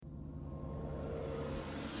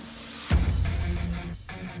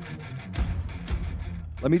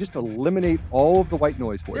Let me just eliminate all of the white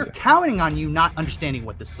noise for They're you. counting on you not understanding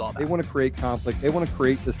what this is all about. They want to create conflict. They want to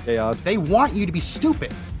create this chaos. They want you to be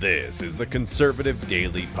stupid. This is the Conservative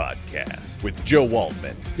Daily Podcast with Joe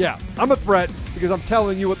Waldman Yeah, I'm a threat because I'm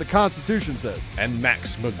telling you what the Constitution says. and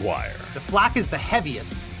Max McGuire. The flak is the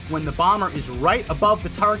heaviest when the bomber is right above the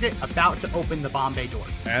target, about to open the bomb bay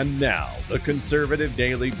doors. And now, the Conservative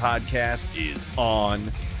Daily Podcast is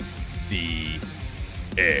on the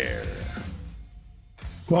air.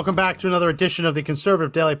 Welcome back to another edition of the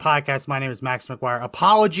Conservative Daily Podcast. My name is Max McGuire.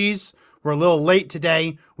 Apologies, we're a little late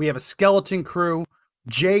today. We have a skeleton crew.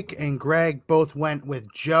 Jake and Greg both went with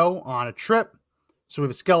Joe on a trip, so we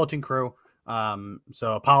have a skeleton crew.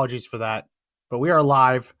 So apologies for that, but we are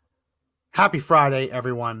live. Happy Friday,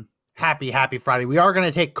 everyone. Happy Friday. We are going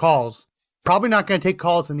to take calls. Probably not going to take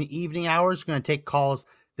calls in the evening hours. Going to take calls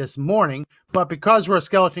this morning, but because we're a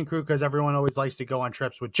skeleton crew, because everyone always likes to go on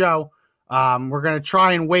trips with Joe, we're going to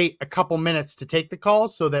try and wait a couple minutes to take the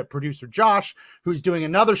calls so that producer Josh, who's doing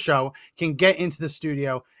another show, can get into the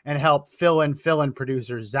studio and help fill in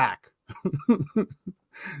producer Zach.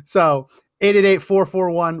 So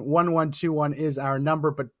 888-441-1121 is our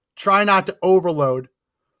number, but try not to overload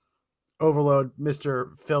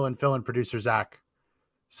Mr. fill in producer Zach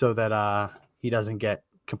so that he doesn't get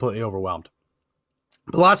completely overwhelmed.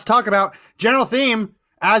 But lots to talk about. General theme,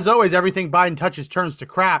 as always, everything Biden touches turns to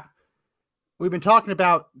crap. We've been talking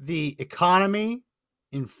about the economy,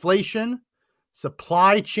 inflation,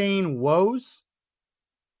 supply chain woes,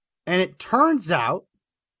 and it turns out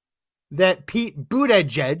that Pete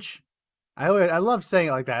Buttigieg, I love saying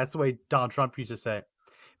it like that. That's the way Donald Trump used to say it.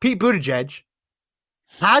 Pete Buttigieg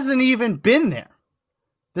hasn't even been there.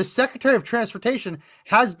 The Secretary of Transportation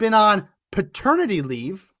has been on paternity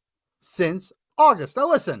leave since August. Now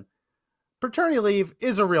listen, paternity leave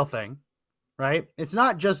is a real thing, right? It's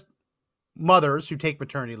not just mothers who take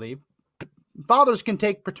maternity leave. Fathers can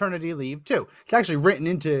take paternity leave too. It's actually written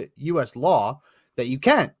into U.S. law that you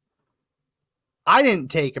can. I didn't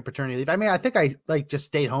take a paternity leave. I mean, I think I just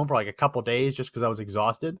stayed home for a couple days just because I was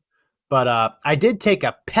exhausted. But I did take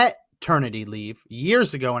a paternity leave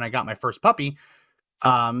years ago when I got my first puppy.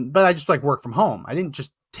 But I just work from home. I didn't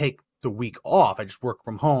just take the week off. I just worked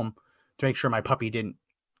from home to make sure my puppy didn't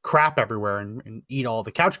crap everywhere and eat all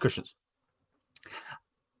the couch cushions.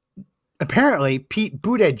 Apparently, Pete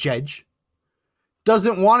Buttigieg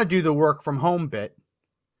doesn't want to do the work from home bit.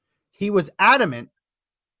 He was adamant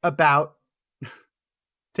about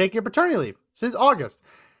taking paternity leave since August.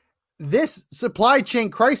 This supply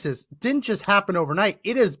chain crisis didn't just happen overnight.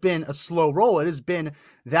 It has been a slow roll. It has been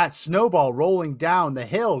that snowball rolling down the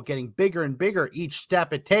hill, getting bigger and bigger each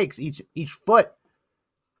step it takes, each foot.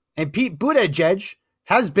 And Pete Buttigieg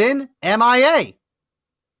has been MIA.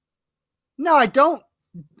 No, I don't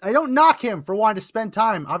knock him for wanting to spend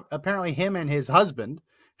time. Apparently him and his husband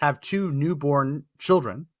have two newborn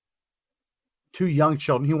children, two young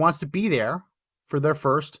children. He wants to be there for their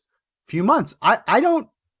first few months. I don't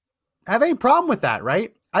have any problem with that,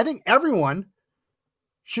 right? I think everyone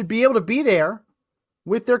should be able to be there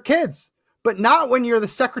with their kids, but not when you're the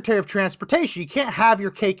Secretary of Transportation. You can't have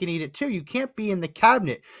your cake and eat it too. You can't be in the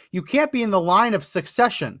cabinet. You can't be in the line of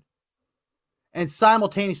succession and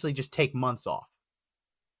simultaneously just take months off.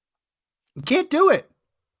 You can't do it.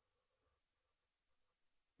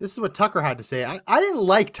 This is what Tucker had to say. I didn't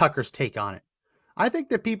like Tucker's take on it. I think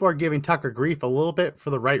that people are giving Tucker grief a little bit for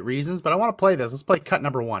the right reasons, but I want to play this. Let's play cut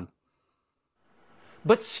number 1.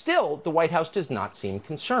 But still, the White House does not seem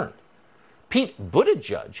concerned. Pete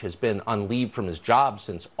Buttigieg has been on leave from his job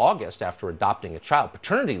since August after adopting a child.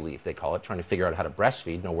 Paternity leave, they call it, trying to figure out how to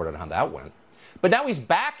breastfeed. No word on how that went. But now he's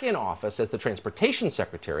back in office as the transportation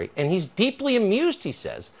secretary, and he's deeply amused, he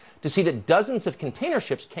says, to see that dozens of container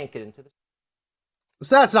ships can't get into the...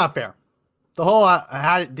 So that's not fair. The whole,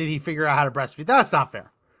 how did he figure out how to breastfeed? That's not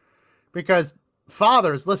fair. Because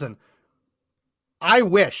fathers, listen, I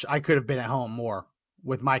wish I could have been at home more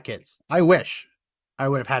with my kids. I wish I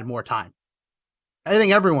would have had more time. I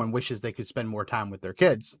think everyone wishes they could spend more time with their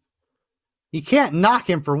kids. You can't knock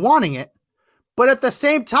him for wanting it, but at the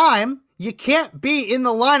same time, you can't be in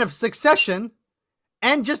the line of succession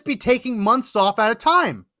and just be taking months off at a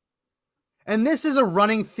time. And this is a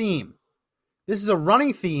running theme. This is a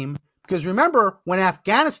running theme because remember when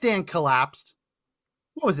Afghanistan collapsed,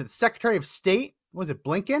 what was it? The Secretary of State? Was it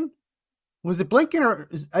Blinken? Was it Blinken or?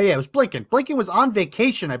 Yeah, it was Blinken. Blinken was on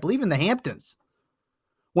vacation, I believe, in the Hamptons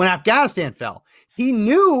when Afghanistan fell. He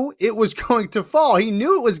knew it was going to fall. He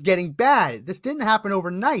knew it was getting bad. This didn't happen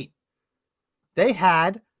overnight. They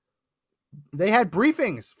had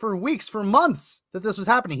briefings for weeks, for months that this was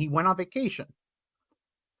happening. He went on vacation.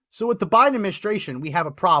 So with the Biden administration, we have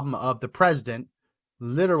a problem of the president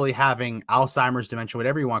literally having Alzheimer's, dementia,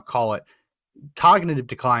 whatever you want to call it, cognitive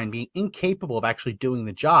decline, being incapable of actually doing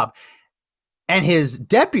the job. And his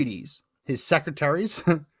deputies, his secretaries,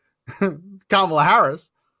 Kamala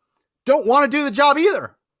Harris, don't want to do the job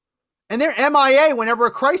either. And they're MIA whenever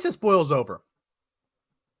a crisis boils over.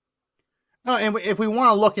 And if we want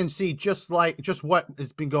to look and see just what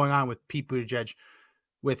has been going on with Pete Buttigieg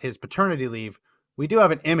with his paternity leave, we do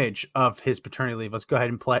have an image of his paternity leave. Let's go ahead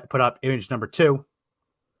and put up image number 2.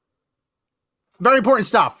 Very important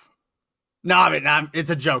stuff. No, it's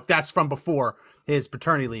a joke. That's from before his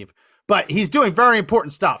paternity leave. But he's doing very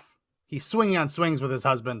important stuff. He's swinging on swings with his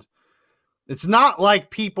husband. It's not like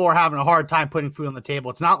people are having a hard time putting food on the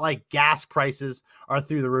table. It's not like gas prices are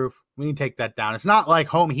through the roof. We can take that down. It's not like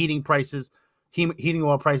home heating prices, heating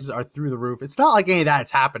oil prices are through the roof. It's not like any of that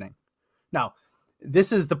is happening. No,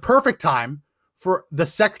 this is the perfect time for the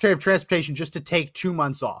Secretary of Transportation just to take 2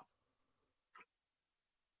 months off.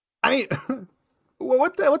 I mean,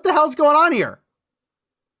 what the hell's going on here?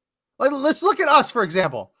 Like, let's look at us, for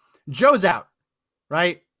example. Joe's out,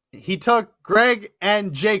 right? He took Greg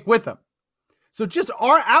and Jake with him. So just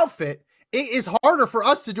our outfit, it is harder for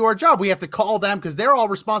us to do our job. We have to call them because they're all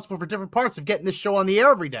responsible for different parts of getting this show on the air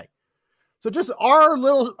every day. So just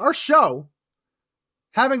our show,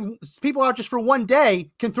 having people out just for one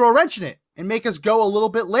day can throw a wrench in it and make us go a little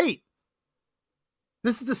bit late.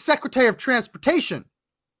 This is the Secretary of Transportation.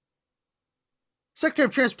 Secretary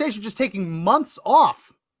of Transportation just taking months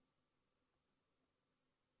off.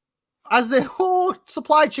 As the whole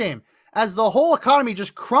supply chain, as the whole economy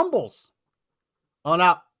just crumbles. Oh,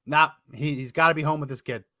 no, he's got to be home with this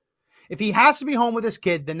kid. If he has to be home with this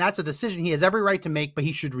kid, then that's a decision he has every right to make, but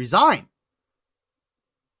he should resign.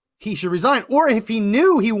 He should resign. Or if he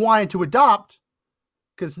knew he wanted to adopt,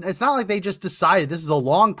 because it's not like they just decided, this is a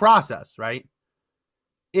long process, right?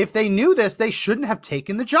 If they knew this, they shouldn't have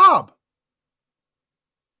taken the job.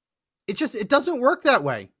 It doesn't work that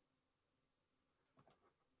way.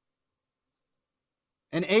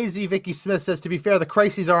 And AZ Vicky Smith says, to be fair, the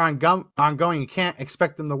crises are ongoing. You can't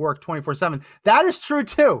expect them to work 24/7. That is true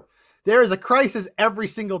too. There is a crisis every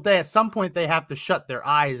single day. At some point, they have to shut their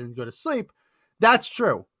eyes and go to sleep. That's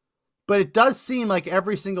true. But it does seem like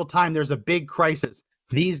every single time there's a big crisis,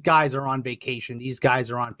 these guys are on vacation. These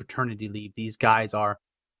guys are on paternity leave. These guys are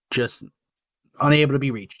just unable to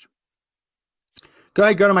be reached. Go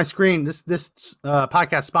ahead, go to my screen. This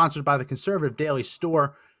podcast sponsored by the Conservative Daily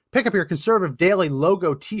Store. Pick up your Conservative Daily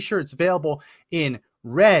logo t-shirts available in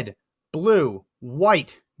red, blue,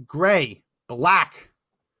 white, gray, black.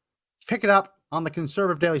 Pick it up on the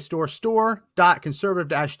Conservative Daily Store,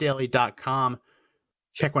 store.conservative-daily.com.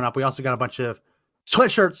 Check one up. We also got a bunch of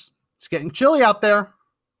sweatshirts. It's getting chilly out there. I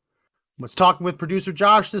was talking with producer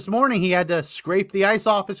Josh this morning. He had to scrape the ice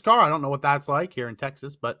off his car. I don't know what that's like here in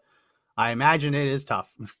Texas, but I imagine it is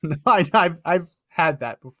tough. I've had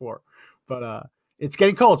that before, but it's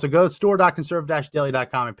getting cold. So go to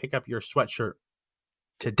store.conservative-daily.com and pick up your sweatshirt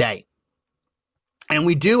today. And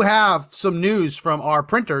we do have some news from our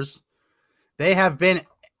printers. They have been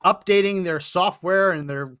updating their software and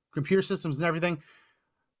their computer systems and everything.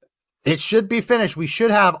 It should be finished. We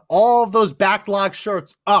should have all of those backlog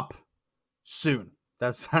shirts up soon.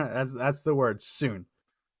 That's the word, soon.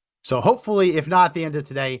 So hopefully, if not at the end of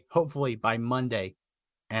today, hopefully by Monday.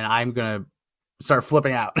 And I'm going to start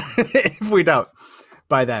flipping out if we don't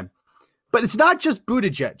by then. But it's not just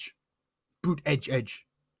Buttigieg. Buttigieg.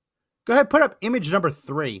 Go ahead, put up image number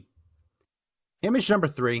 3. Image number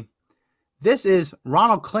 3. This is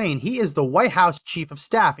Ronald Klain. He is the White House Chief of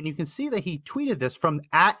Staff. And you can see that he tweeted this from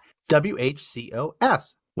at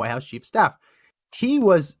WHCOS, White House Chief of Staff. He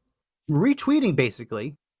was retweeting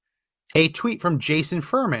basically a tweet from Jason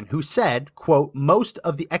Furman, who said, quote, most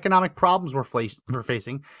of the economic problems we're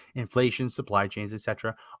facing, inflation, supply chains,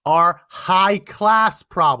 etc., are high-class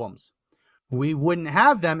problems. We wouldn't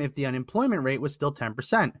have them if the unemployment rate was still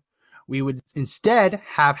 10%. We would instead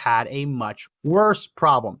have had a much worse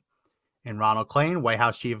problem. And Ronald Klain, White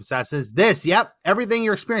House Chief of Staff, says this, yep, everything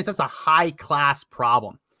you're experiencing, that's a high-class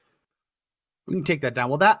problem. We can take that down.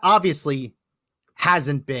 Well, that obviously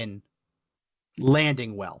hasn't been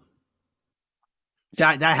landing well.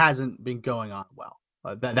 That hasn't been going on well.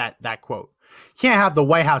 That quote. You can't have the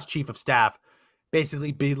White House Chief of Staff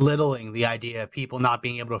basically belittling the idea of people not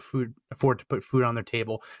being able to afford to put food on their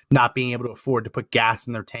table, not being able to afford to put gas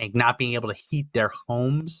in their tank, not being able to heat their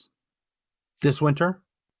homes this winter.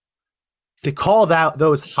 To call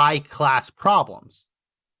those high-class problems,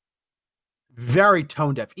 very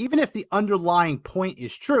tone deaf. Even if the underlying point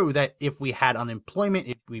is true that if we had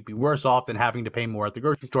unemployment, we'd be worse off than having to pay more at the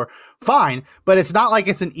grocery store, fine. But it's not like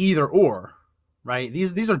it's an either or, right?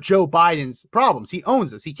 These are Joe Biden's problems. He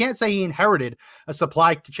owns this. He can't say he inherited a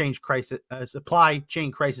supply chain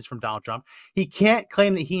crisis from Donald Trump. He can't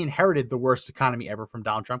claim that he inherited the worst economy ever from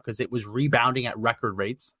Donald Trump because it was rebounding at record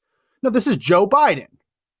rates. No, this is Joe Biden.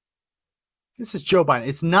 This is Joe Biden.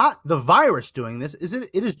 It's not the virus doing this, is it?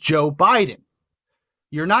 It is Joe Biden.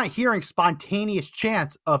 You're not hearing spontaneous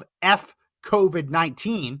chants of F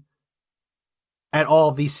COVID-19 at all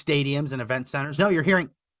of these stadiums and event centers. No, you're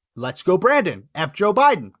hearing, let's go Brandon, F Joe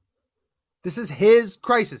Biden. This is his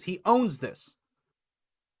crisis. He owns this.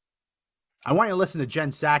 I want you to listen to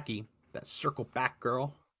Jen Psaki, that circle back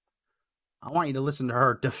girl. I want you to listen to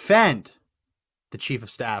her defend the chief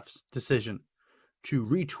of staff's decision to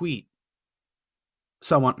retweet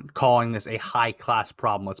someone calling this a high-class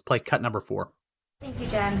problem. Let's play cut number 4. Thank you,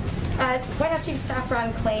 Jen. White House Chief Staff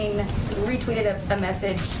Ron Klain retweeted a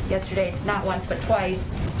message yesterday, not once but twice,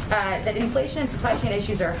 that inflation and supply chain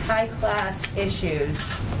issues are high-class issues.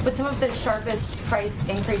 But some of the sharpest price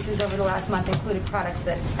increases over the last month included products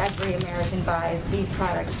that every American buys: beef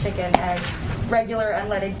products, chicken, eggs, regular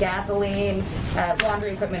unleaded gasoline,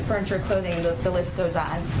 laundry equipment, furniture, clothing, the list goes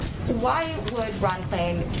on. Why would Ron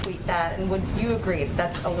Klain tweet that, and would you agree that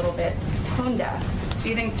that's a little bit tone deaf? Do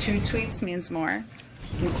you think 2 tweets means more?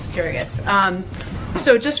 I'm just curious.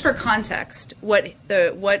 So just for context, what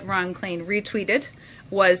Ron Klain retweeted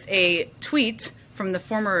was a tweet from the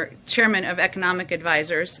former chairman of Economic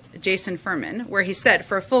Advisors, Jason Furman, where he said,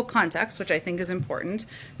 for full context, which I think is important,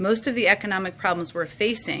 most of the economic problems we're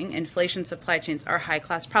facing, inflation, supply chains, are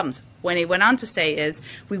high-class problems. When he went on to say is,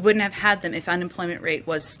 we wouldn't have had them if unemployment rate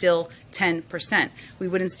was still 10%. We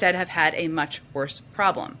would instead have had a much worse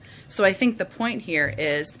problem. So I think the point here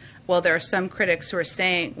is, well, there are some critics who are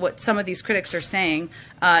saying what some of these critics are saying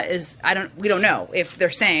is we don't know if they're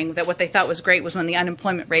saying that what they thought was great was when the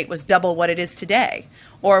unemployment rate was double what it is today,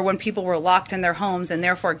 or when people were locked in their homes and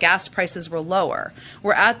therefore gas prices were lower.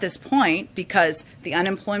 We're at this point because the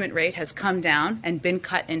unemployment rate has come down and been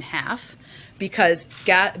cut in half, because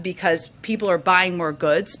people are buying more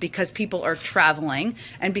goods, because people are traveling,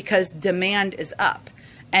 and because demand is up,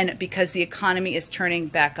 and because the economy is turning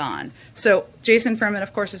back on. So Jason Furman,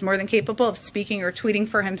 of course, is more than capable of speaking or tweeting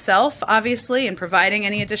for himself, obviously, and providing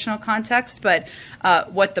any additional context. But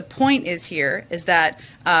what the point is here is that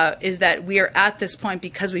we are at this point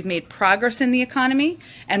because we've made progress in the economy.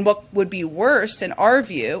 And what would be worse, in our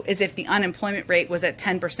view, is if the unemployment rate was at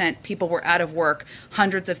 10%, people were out of work,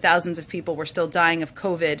 hundreds of thousands of people were still dying of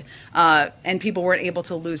COVID, and people weren't able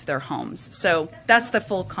to lose their homes. So that's the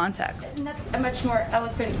full context. And that's a much more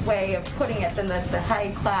eloquent way of putting it than the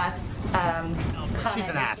high-class She's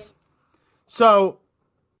an ass. So,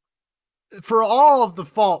 for all of the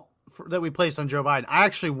fault that we placed on Joe Biden, I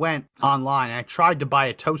actually went online and I tried to buy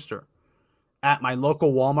a toaster at my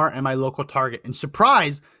local Walmart and my local Target. And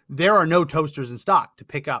surprise, there are no toasters in stock to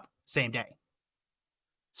pick up same day.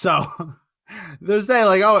 So, they're saying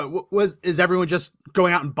like, oh, is everyone just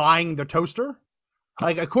going out and buying the toaster?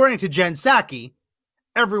 Like, according to Jen Psaki,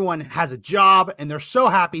 everyone has a job and they're so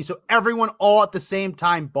happy. So everyone all at the same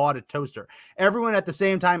time bought a toaster. Everyone at the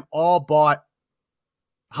same time all bought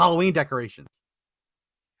Halloween decorations.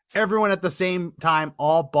 Everyone at the same time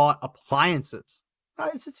all bought appliances.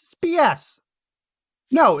 It's BS.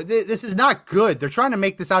 No, this is not good. They're trying to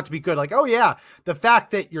make this out to be good. Like, oh yeah, the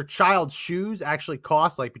fact that your child's shoes actually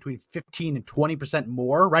cost like between 15 and 20%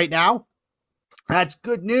 more right now, that's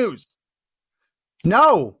good news.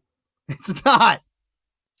 No, it's not.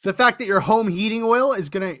 The fact that your home heating oil is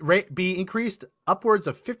going to be increased upwards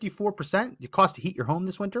of 54%, the cost to heat your home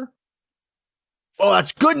this winter. Oh,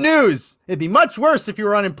 that's good news. It'd be much worse if you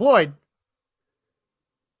were unemployed.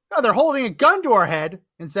 No, they're holding a gun to our head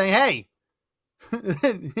and saying, hey,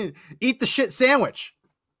 eat the shit sandwich.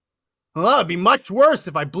 Well, it'd be much worse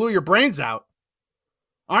if I blew your brains out.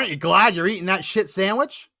 Aren't you glad you're eating that shit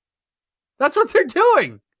sandwich? That's what they're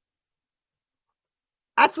doing.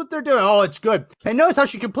 That's what they're doing. Oh, it's good. And notice how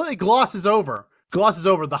she completely glosses over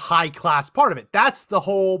the high class part of it. That's the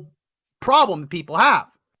whole problem that people have.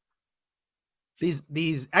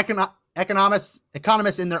 These economists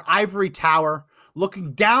in their ivory tower,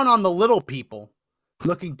 looking down on the little people,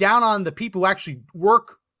 looking down on the people who actually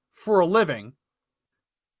work for a living.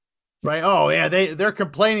 Right? Oh yeah, they're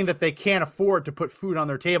complaining that they can't afford to put food on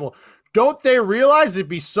their table. Don't they realize it'd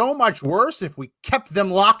be so much worse if we kept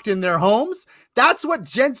them locked in their homes? That's what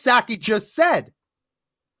Jen Psaki just said.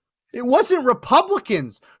 It wasn't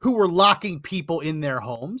Republicans who were locking people in their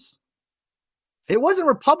homes. It wasn't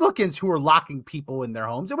Republicans who were locking people in their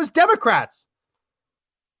homes. It was Democrats.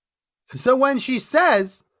 So when she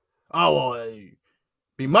says, oh, well, it'd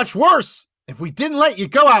be much worse if we didn't let you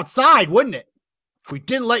go outside, wouldn't it? If we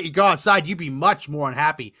didn't let you go outside, you'd be much more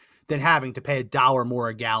unhappy than having to pay $1 more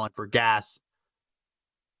a gallon for gas.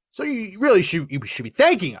 So you really should be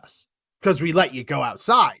thanking us because we let you go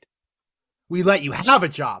outside. We let you have a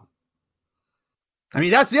job. I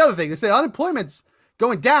mean, that's the other thing. They say unemployment's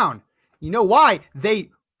going down. You know why?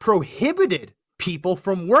 They prohibited people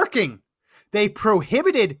from working. They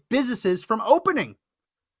prohibited businesses from opening.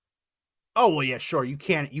 Oh, well, yeah, sure. You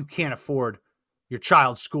can't afford your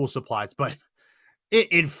child's school supplies, but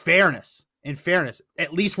in fairness,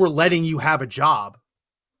 at least we're letting you have a job.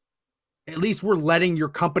 At least we're letting your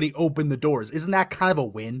company open the doors. Isn't that kind of a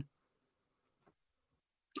win?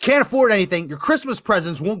 You can't afford anything. Your Christmas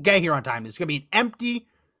presents won't get here on time. There's going to be an empty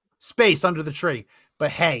space under the tree.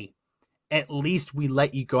 But hey, at least we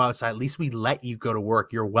let you go outside. At least we let you go to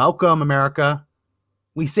work. You're welcome, America.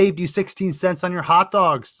 We saved you 16 cents on your hot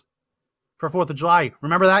dogs for 4th of July.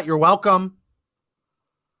 Remember that? You're welcome.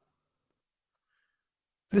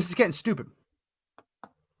 This is getting stupid.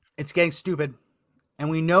 It's getting stupid. And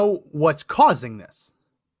we know what's causing this.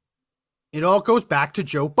 It all goes back to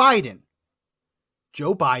Joe Biden.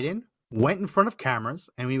 Joe Biden went in front of cameras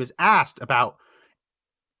and he was asked about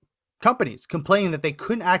companies complaining that they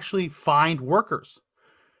couldn't actually find workers.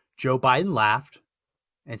 Joe Biden laughed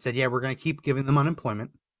and said, yeah, we're going to keep giving them unemployment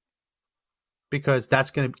because that's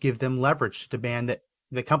going to give them leverage to demand that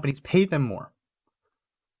the companies pay them more.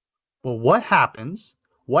 Well, what happens?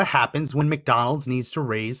 What happens when McDonald's needs to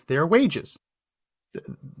raise their wages,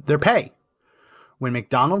 their pay? When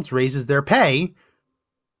McDonald's raises their pay,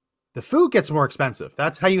 the food gets more expensive.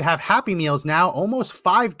 That's how you have Happy Meals now, almost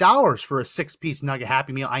 $5 for a 6-piece nugget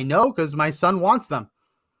Happy Meal. I know because my son wants them.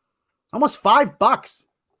 Almost $5.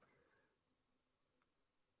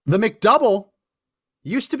 The McDouble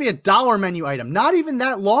used to be a $1 menu item, not even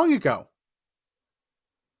that long ago.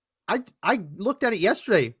 I looked at it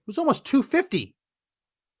yesterday. It was almost $2.50.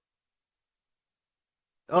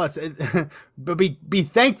 Oh, but be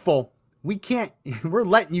thankful. We're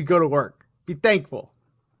letting you go to work. Be thankful.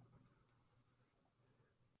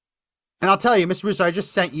 And I'll tell you, Mr. Russo, I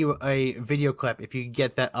just sent you a video clip if you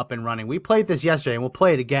get that up and running. We played this yesterday, and we'll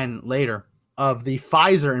play it again later, of the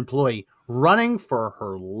Pfizer employee running for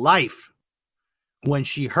her life when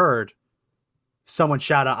she heard someone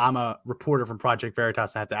shout out, I'm a reporter from Project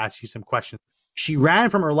Veritas, I have to ask you some questions. She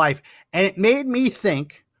ran from her life, and it made me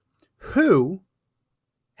think,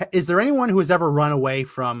 is there anyone who has ever run away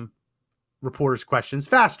from reporters' questions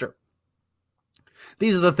faster?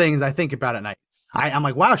 These are the things I think about at night. I'm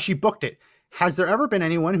like, wow, she booked it. Has there ever been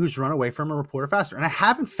anyone who's run away from a reporter faster? And I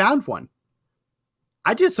haven't found one.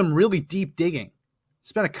 I did some really deep digging.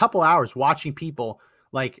 Spent a couple hours watching people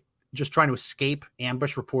like just trying to escape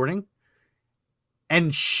ambush reporting.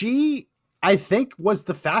 And she, I think, was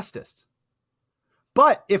the fastest.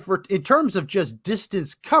 But if we're in terms of just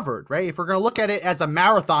distance covered, right? If we're going to look at it as a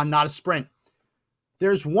marathon, not a sprint,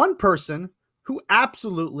 there's one person who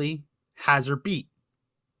absolutely has her beat.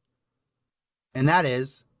 And that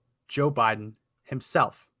is Joe Biden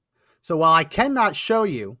himself. So while I cannot show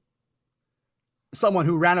you someone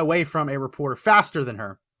who ran away from a reporter faster than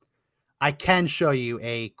her, I can show you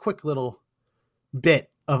a quick little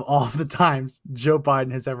bit of all of the times Joe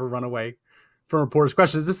Biden has ever run away from reporters'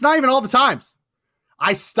 questions. It's not even all the times.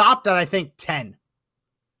 I stopped at, I think, 10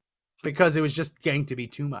 because it was just getting to be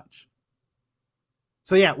too much.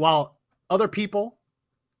 So yeah, while other people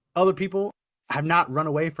have not run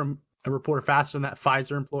away from a reporter faster than that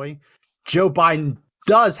Pfizer employee, Joe Biden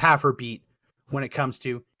does have her beat when it comes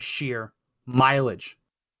to sheer mileage.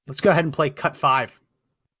 Let's go ahead and play cut 5.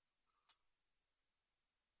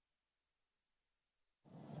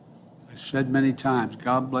 I've said many times,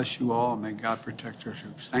 God bless you all, and may God protect our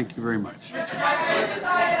troops. Thank you very much.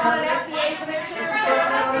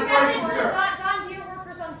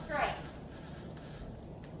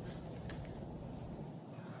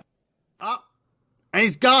 And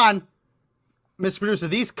he's gone. Mr. Producer,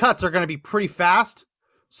 these cuts are going to be pretty fast.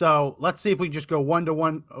 So let's see if we just go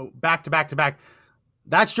 1-to-1, back to back to back.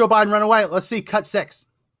 That's Joe Biden run away. Let's see cut 6.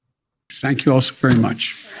 Thank you all so very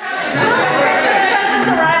much.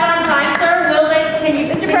 Can you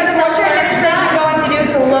just President, what are you going to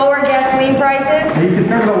do to lower gasoline prices? Are you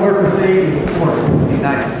concerned about worker safety before? Do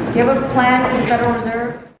you have a plan for the Federal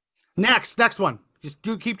Reserve? Next one. Just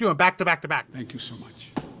keep doing back to back to back. Thank you so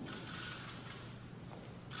much.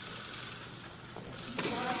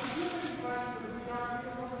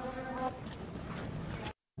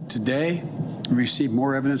 Today, and receive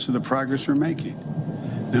more evidence of the progress we're making.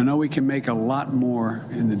 And I know we can make a lot more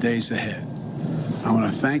in the days ahead. I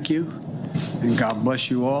want to thank you, and God bless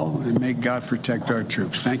you all, and may God protect our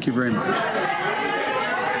troops. Thank you very much.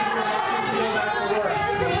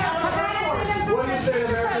 What do you say to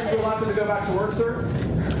Americans who want them to go back to work, sir?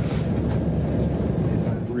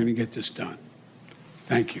 We're going to get this done.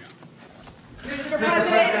 Thank you. Mr.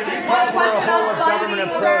 President, one question on funding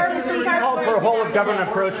for Mr. Speaker. Called for a whole of government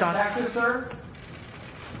approach on Taxes, sir?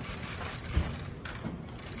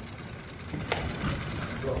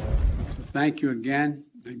 Thank you again.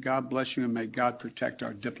 May God bless you, and may God protect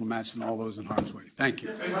our diplomats and all those in harm's way. Thank you.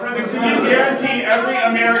 Mr. President, can you guarantee every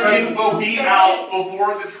American will be out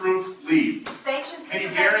before the troops leave? Sanctions, Can you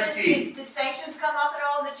Mr. President, guarantee? did sanctions come up at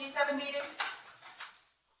all in the G7 meeting?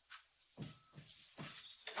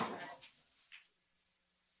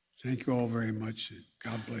 Thank you all very much. And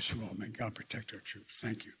God bless you all. May God protect our troops.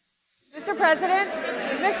 Thank you. Mr. President,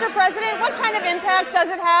 what kind of impact does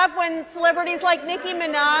it have when celebrities like Nicki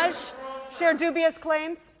Minaj share dubious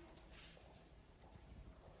claims?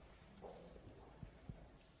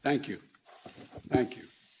 Thank you. Thank you.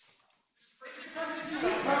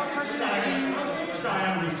 Mr.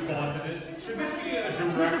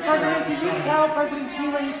 President, did you tell President Xi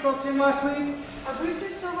when you spoke to him last week? Are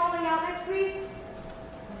boosters still rolling out next week?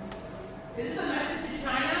 Is this a message to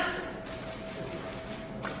China?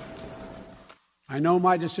 I know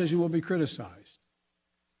my decision will be criticized,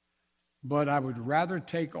 but I would rather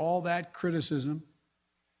take all that criticism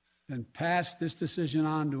than pass this decision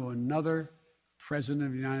on to another president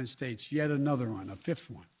of the United States, yet another one, a fifth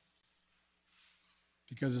one,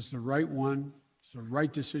 because it's the right one, it's the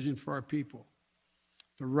right decision for our people,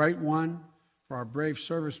 the right one for our brave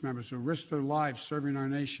service members who risk their lives serving our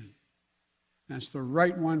nation, and it's the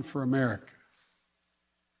right one for America.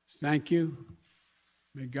 Thank you.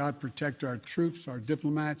 May God protect our troops, our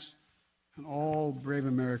diplomats, and all brave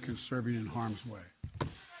Americans serving in harm's way.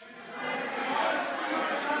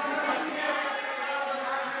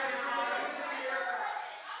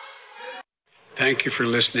 Thank you for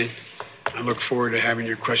listening. I look forward to having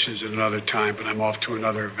your questions at another time, but I'm off to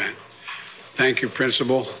another event. Thank you,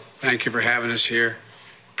 Principal. Thank you for having us here.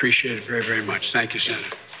 Appreciate it very, very much. Thank you,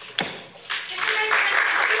 Senator.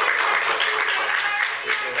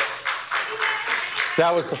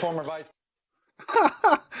 That was the former vice.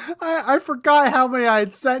 I forgot how many I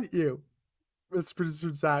had sent you, Mr.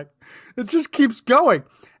 Producer Zach. It just keeps going.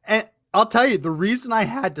 And I'll tell you, the reason I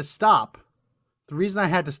had to stop is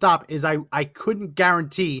I couldn't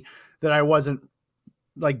guarantee that I wasn't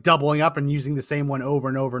like doubling up and using the same one over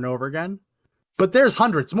and over and over again. But there's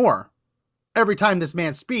hundreds more. Every time this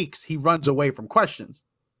man speaks, he runs away from questions.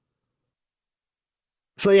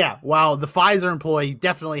 So yeah, while the Pfizer employee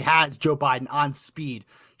definitely has Joe Biden on speed,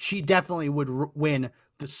 she definitely would win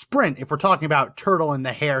the sprint. If we're talking about turtle in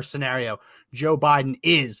the hare scenario, Joe Biden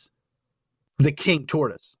is the king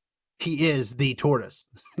tortoise. He is the tortoise.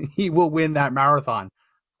 He will win that marathon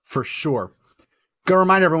for sure. Go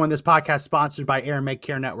remind everyone this podcast is sponsored by Air Med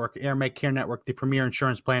Care Network. Air Med Care Network, the premier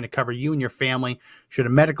insurance plan to cover you and your family. Should a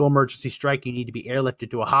medical emergency strike, you need to be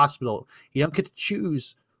airlifted to a hospital. You don't get to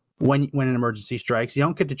choose when an emergency strikes. You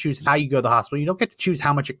don't get to choose how you go to the hospital. You don't get to choose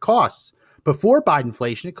how much it costs. Before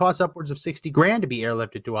Bidenflation, it costs upwards of $60,000 to be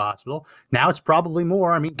airlifted to a hospital. Now it's probably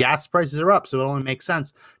more. I mean, gas prices are up, so it only makes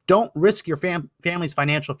sense. Don't risk your family's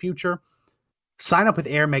financial future. Sign up with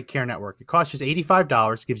Air Med Care Network. It costs just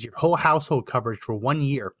 $85, gives your whole household coverage for 1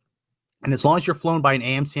 year. And as long as you're flown by an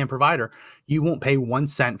AMCM provider, you won't pay 1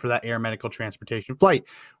 cent for that air medical transportation flight.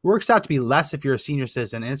 Works out to be less if you're a senior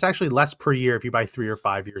citizen, and it's actually less per year if you buy 3 or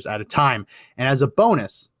 5 years at a time. And as a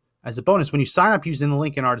bonus, when you sign up using the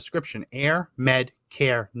link in our description,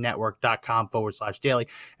 airmedcarenetwork.com/daily,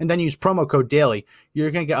 and then use promo code daily,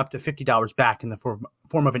 you're going to get up to $50 back in the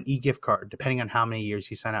form of an e-gift card, depending on how many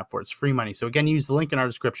years you sign up for. It's free money. So again, use the link in our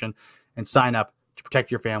description and sign up to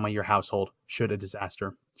protect your family, your household, should a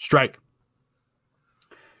disaster strike.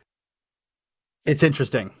 It's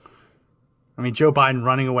interesting. I mean, Joe Biden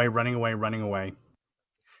running away.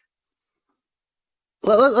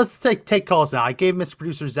 Let's take calls now. I gave Mr.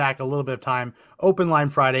 Producer Zach a little bit of time. Open line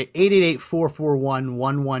Friday,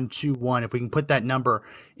 888-441-1121. If we can put that number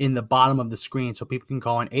in the bottom of the screen so people can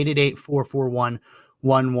call in,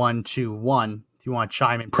 888-441-1121 if you want to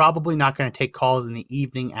chime in. Probably not going to take calls in the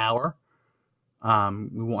evening hour.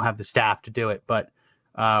 We won't have the staff to do it, but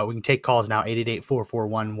we can take calls now,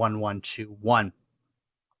 888-441-1121.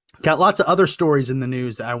 Got lots of other stories in the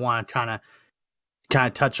news that I want to kind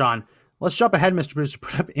of touch on. Let's jump ahead, Mr. Producer.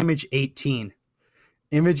 Put up image 18.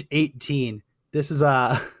 Image 18. This is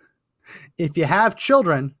if you have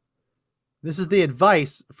children, This is the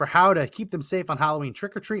advice for how to keep them safe on Halloween.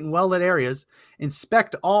 Trick or treat in well-lit areas,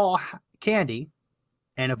 inspect all candy,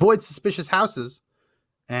 and avoid suspicious houses.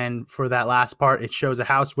 And for that last part, it shows a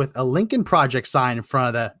house with a Lincoln Project sign in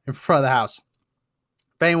front of the house.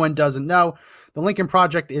 If anyone doesn't know, the Lincoln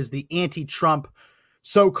Project is the anti-Trump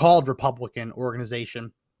so-called Republican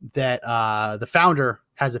organization that the founder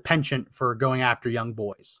has a penchant for going after young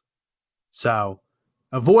boys. So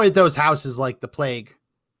avoid those houses like the plague.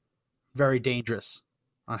 Very dangerous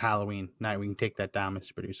on Halloween night. We can take that down,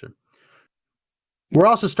 Mr. Producer. We're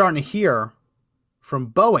also starting to hear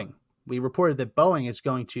from Boeing. We reported that Boeing is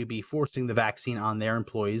going to be forcing the vaccine on their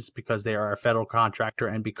employees because they are a federal contractor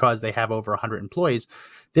and because they have over 100 employees.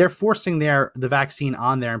 They're forcing the vaccine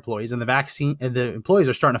on their employees, and the employees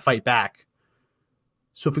are starting to fight back.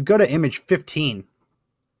 So if we go to image 15,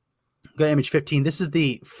 this is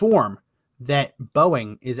the form that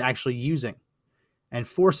Boeing is actually using and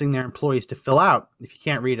forcing their employees to fill out. If you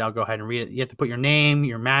can't read it, I'll go ahead and read it. You have to put your name,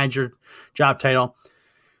 your manager, job title.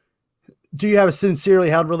 Do you have a sincerely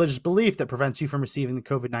held religious belief that prevents you from receiving the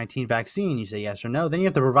COVID-19 vaccine? You say yes or no. Then you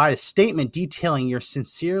have to provide a statement detailing your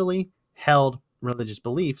sincerely held religious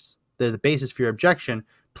beliefs. They're the basis for your objection.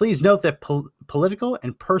 Please note that political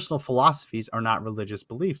and personal philosophies are not religious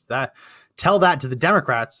beliefs. Tell that to the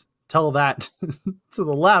Democrats. Tell that to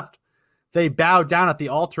the left. They bowed down at the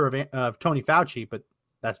altar of Tony Fauci, but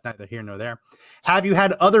that's neither here nor there. Have you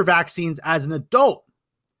had other vaccines as an adult?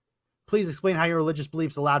 Please explain how your religious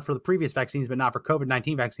beliefs allowed for the previous vaccines, but not for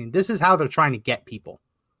COVID-19 vaccine. This is how they're trying to get people.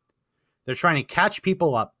 They're trying to catch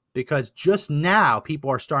people up because just now people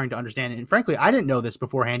are starting to understand. And frankly, I didn't know this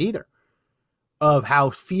beforehand either, of how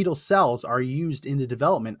fetal cells are used in the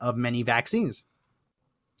development of many vaccines.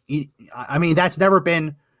 I mean, that's never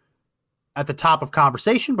been at the top of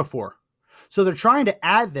conversation before. So they're trying to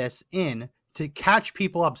add this in to catch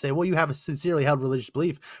people up, say, well, you have a sincerely held religious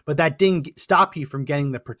belief, but that didn't stop you from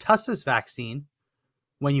getting the pertussis vaccine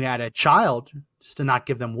when you had a child, just to not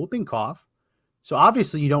give them whooping cough. So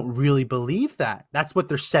obviously you don't really believe that. That's what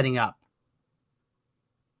they're setting up.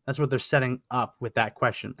 That's what they're setting up with that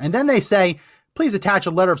question. And then they say, please attach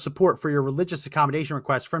a letter of support for your religious accommodation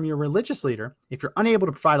request from your religious leader. If you're unable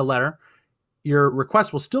to provide a letter, your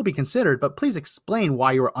request will still be considered, but please explain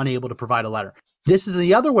why you were unable to provide a letter. This is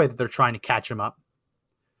the other way that they're trying to catch him up,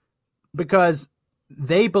 because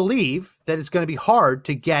they believe that it's going to be hard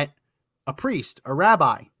to get a priest, a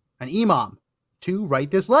rabbi, an imam to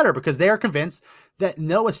write this letter because they are convinced that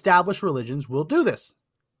no established religions will do this.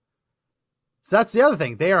 So that's the other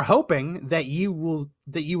thing. They are hoping that you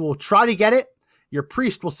will try to get it. Your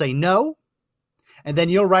priest will say no. And then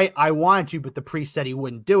you'll write, I wanted to, but the priest said he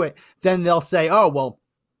wouldn't do it. Then they'll say, oh, well,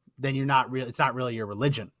 then you're not real. It's not really your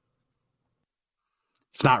religion.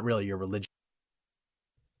 It's not really your religion.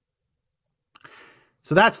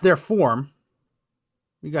 So that's their form.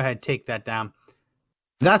 We go ahead and take that down.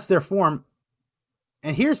 That's their form.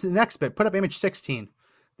 And here's the next bit. Put up image 16.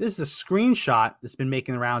 This is a screenshot that's been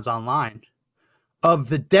making the rounds online of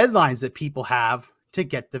the deadlines that people have to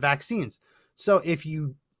get the vaccines. So if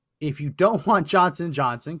you don't want Johnson &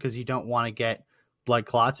 Johnson because you don't want to get blood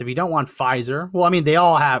clots, if you don't want Pfizer, well, I mean, they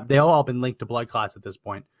all been linked to blood clots at this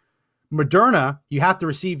point. Moderna, you have to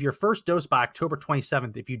receive your first dose by October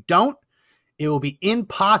 27th. If you don't, it will be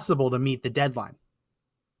impossible to meet the deadline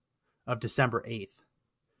of December 8th.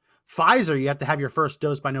 Pfizer, you have to have your first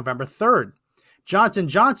dose by November 3rd. Johnson &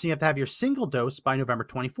 Johnson, you have to have your single dose by November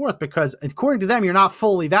 24th because according to them, you're not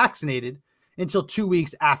fully vaccinated until 2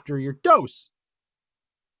 weeks after your dose.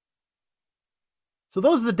 So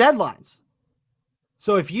those are the deadlines.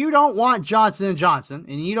 So if you don't want Johnson & Johnson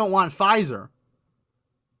and you don't want Pfizer,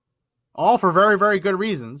 all for very, very good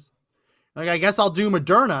reasons, like I guess I'll do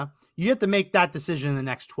Moderna, you have to make that decision in the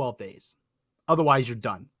next 12 days. Otherwise, you're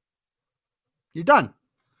done. You're done.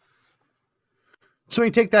 So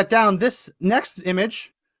we take that down. This next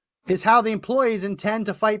image is how the employees intend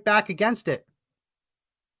to fight back against it.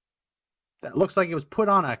 That looks like it was put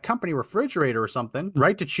on a company refrigerator or something.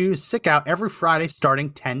 Right to choose sick out every Friday starting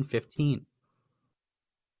 10/15.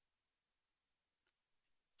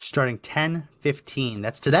 Starting 10/15.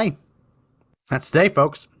 That's today. That's today,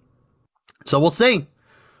 folks. So we'll see.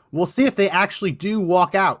 We'll see if they actually do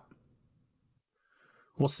walk out.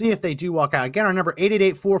 We'll see if they do walk out. Again, our number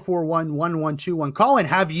 888-441-1121. Call in.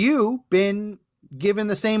 Have you been given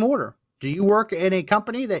the same order? Do you work in a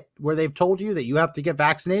company where they've told you that you have to get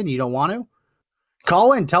vaccinated and you don't want to?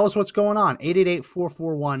 Call in. Tell us what's going on.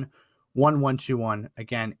 888-441-1121,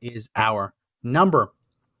 again, is our number.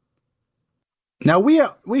 Now,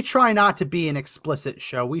 we try not to be an explicit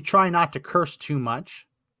show. We try not to curse too much.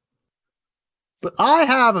 But I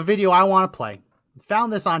have a video I want to play.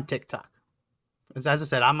 Found this on TikTok. As I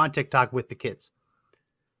said, I'm on TikTok with the kids.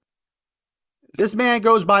 This man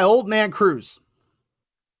goes by Old Man Cruz.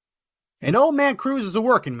 And Old Man Cruz is a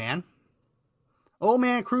working man. Old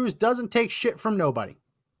Man Cruz doesn't take shit from nobody.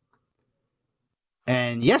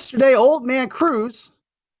 And yesterday, Old Man Cruz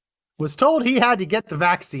was told he had to get the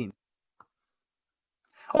vaccine.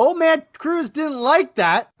 Old Man Cruz didn't like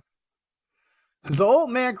that. So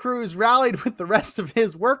Old Man Cruz rallied with the rest of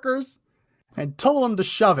his workers and told them to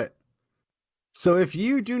shove it. So if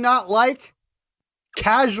you do not like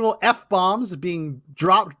casual F-bombs being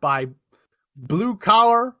dropped by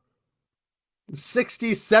blue-collar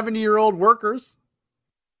 60, 70-year-old workers,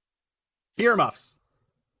 earmuffs.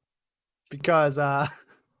 Because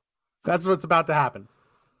that's what's about to happen.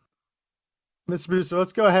 Mr. Producer,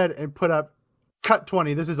 let's go ahead and put up cut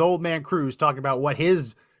 20. This is Old Man Cruz talking about what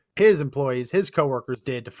his employees, his coworkers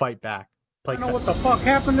did to fight back. I know what the fuck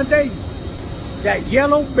happened today. That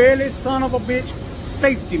yellow-bellied son of a bitch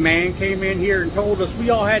safety man came in here and told us we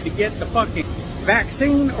all had to get the fucking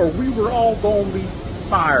vaccine or we were all going to be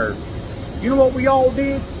fired. You know what we all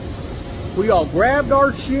did? We all grabbed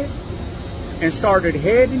our shit and started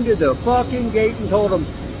heading to the fucking gate and told them,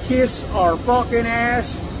 kiss our fucking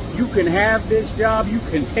ass. You can have this job. You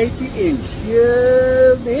can take it and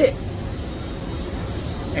shove it.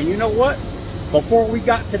 And you know what? Before we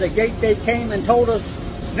got to the gate, they came and told us,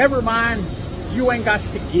 never mind, you ain't got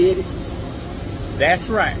to get it. That's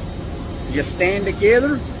right. You stand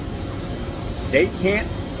together, they can't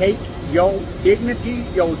take your dignity,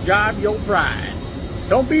 your job, your pride.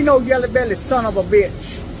 Don't be no yellow-bellied son of a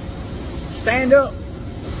bitch. Stand up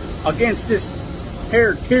against this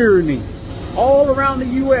hair tyranny. All around the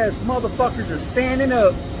U.S., motherfuckers are standing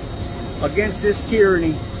up against this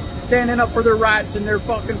tyranny, standing up for their rights and their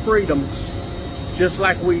fucking freedoms, just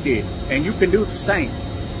like we did. And you can do the same.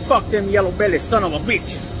 Fuck them yellow-bellied son of a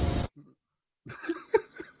bitches.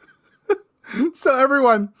 So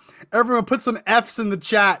everyone put some F's in the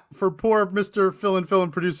chat for poor Mr. Phil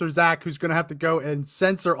and producer Zach, who's going to have to go and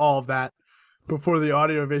censor all of that before the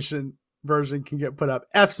audio version can get put up.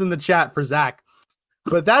 F's in the chat for Zach.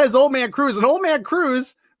 But that is Old Man Cruz, and Old Man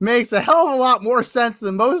Cruz makes a hell of a lot more sense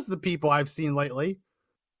than most of the people I've seen lately.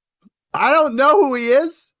 I don't know who he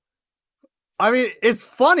is. I mean, it's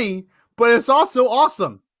funny, but it's also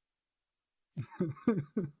awesome.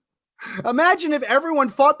 Imagine if everyone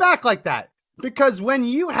fought back like that. Because when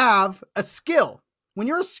you have a skill, when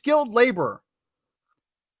you're a skilled laborer,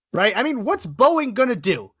 right? I mean, what's Boeing going to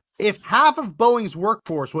do? If half of Boeing's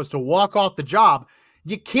workforce was to walk off the job,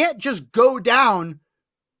 you can't just go down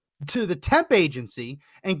to the temp agency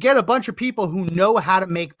and get a bunch of people who know how to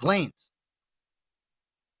make planes.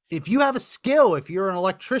 If you have a skill, if you're an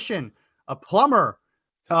electrician, a plumber,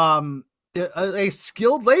 a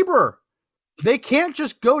skilled laborer, they can't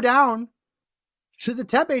just go down to the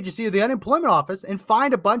temp agency or the unemployment office and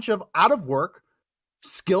find a bunch of out of work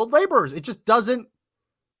skilled laborers. It just doesn't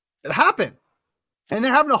happen. And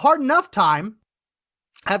they're having a hard enough time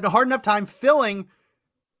filling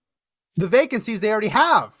the vacancies they already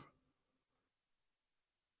have.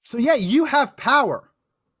 So yeah, you have power.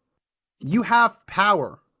 You have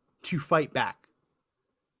power to fight back.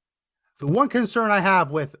 The one concern I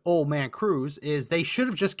have with Old Man Cruz is they should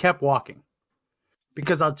have just kept walking.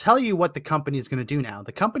 Because I'll tell you what the company is going to do now.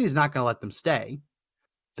 The company is not going to let them stay.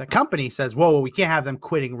 The company says, whoa, we can't have them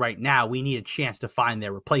quitting right now. We need a chance to find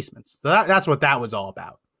their replacements. So that's what that was all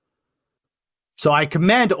about. So I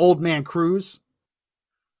commend Old Man Cruz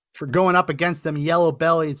for going up against them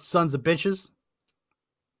yellow-bellied sons of bitches.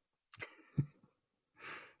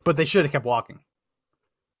 But they should have kept walking.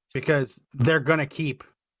 Because they're going to keep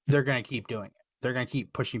doing it. They're going to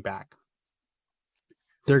keep pushing back.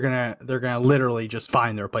 They're gonna literally just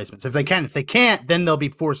find their replacements. If they can. If they can't, then they'll be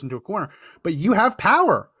forced into a corner. But you have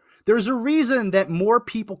power. There's a reason that more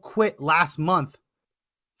people quit last month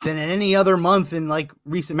than in any other month in like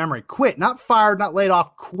recent memory. Quit, not fired, not laid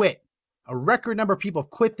off, quit. A record number of people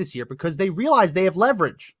have quit this year because they realize they have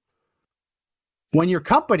leverage. When your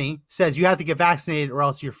company says you have to get vaccinated or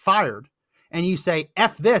else you're fired, and you say,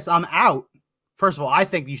 F this, I'm out. First of all, I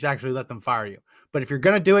think you should actually let them fire you. But if you're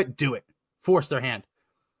going to do it, do it. Force their hand.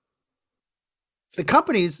 The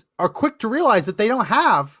companies are quick to realize that they don't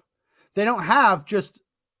have just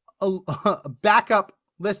a backup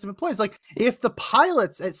list of employees. Like if the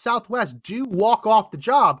pilots at Southwest do walk off the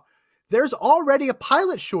job, there's already a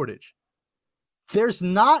pilot shortage. There's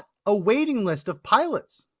not a waiting list of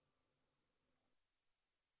pilots.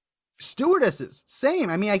 Stewardesses, same.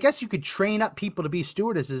 I mean, I guess you could train up people to be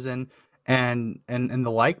stewardesses and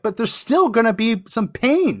the like, but there's still going to be some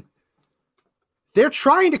pain. They're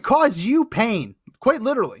trying to cause you pain, quite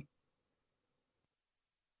literally.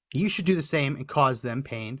 You should do the same and cause them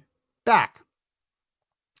pain back.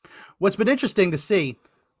 What's been interesting to see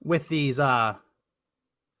with these,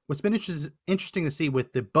 interesting to see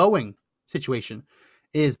with the Boeing situation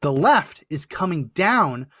is the left is coming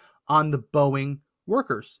down on the Boeing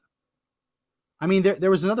workers. I mean,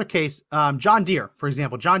 there was another case, John Deere, for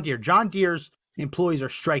example. John Deere's employees are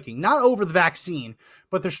striking, not over the vaccine,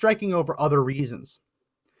 but they're striking over other reasons.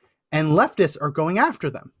 And leftists are going after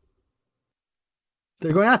them.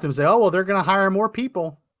 They're going after them and say, oh, well, they're going to hire more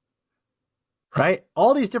people, right?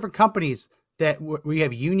 All these different companies that we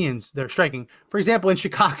have unions that are striking. For example, in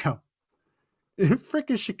Chicago,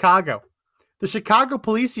 freaking Chicago, the Chicago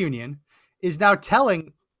Police Union is now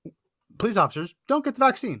telling police officers, don't get the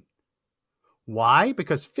vaccine. Why?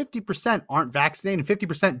 Because 50% aren't vaccinated and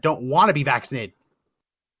 50% don't want to be vaccinated.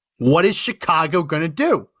 What is Chicago going to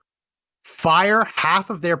do? Fire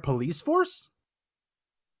half of their police force?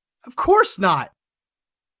 Of course not.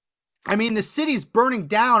 I mean, the city's burning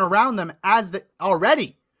down around them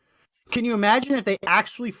already. Can you imagine if they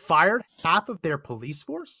actually fired half of their police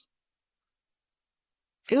force?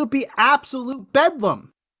 It would be absolute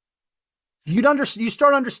bedlam. You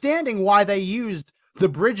start understanding why they used the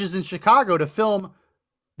bridges in Chicago to film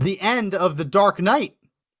the end of The Dark Knight.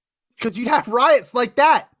 Because you'd have riots like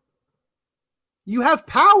that. You have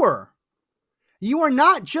power. You are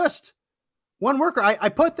not just one worker. I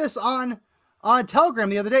put this on Telegram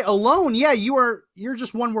the other day. Alone, yeah, you're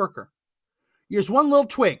just one worker. You're just one little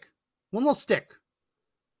twig, one little stick.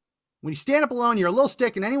 When you stand up alone, you're a little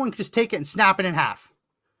stick and anyone can just take it and snap it in half.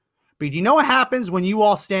 But do you know what happens when you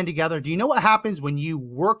all stand together? Do you know what happens when you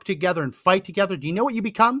work together and fight together? Do you know what you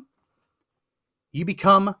become? You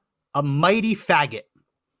become a mighty faggot.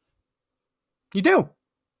 You do.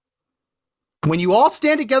 When you all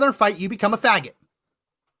stand together and fight, you become a faggot.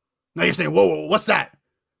 Now you're saying, whoa, what's that?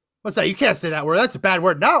 What's that? You can't say that word. That's a bad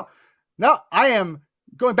word. No, I am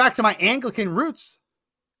going back to my Anglican roots.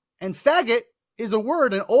 And faggot is a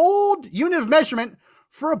word, an old unit of measurement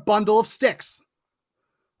for a bundle of sticks.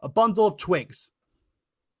 A bundle of twigs.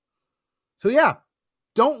 So yeah,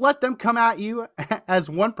 don't let them come at you as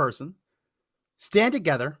one person. Stand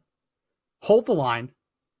together, hold the line,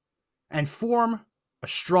 and form a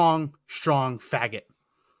strong faggot.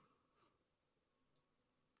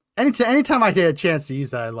 Anytime I get a chance to use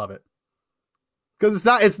that, I love it. Because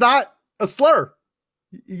it's not a slur.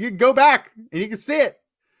 You can go back and you can see it.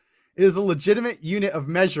 It is a legitimate unit of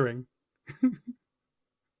measuring.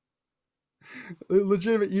 A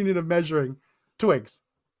legitimate unit of measuring twigs.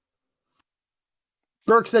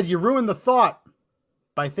 Burke said, you ruined the thought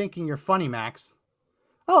by thinking you're funny, Max.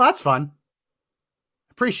 Oh, that's fun.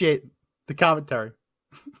 Appreciate the commentary.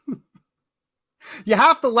 You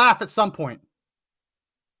have to laugh at some point.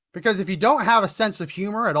 Because if you don't have a sense of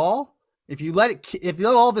humor at all, if you let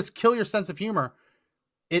all this kill your sense of humor,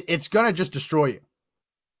 it's going to just destroy you.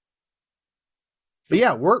 But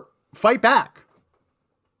yeah, fight back.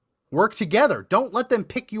 Work together. Don't let them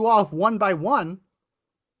pick you off one by one.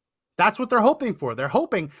 That's what they're hoping for. They're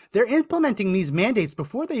implementing these mandates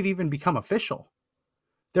before they've even become official.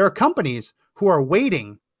 There are companies who are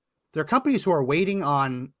waiting. There are companies who are waiting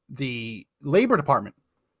on the Labor Department.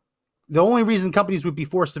 The only reason companies would be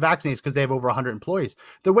forced to vaccinate is because they have over 100 employees.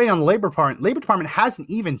 They're waiting on the Labor Department. Labor Department hasn't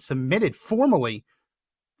even submitted formally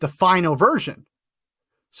the final version.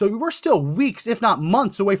 So we're still weeks, if not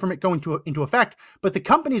months, away from it going into effect. But the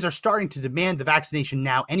companies are starting to demand the vaccination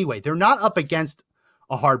now anyway. They're not up against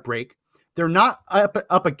a hard break. They're not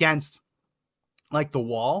up against like the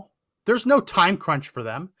wall. There's no time crunch for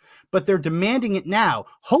them. But they're demanding it now,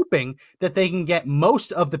 hoping that they can get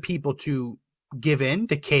most of the people to give in,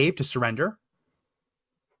 to cave, to surrender.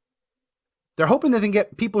 They're hoping that they can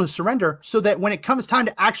get people to surrender so that when it comes time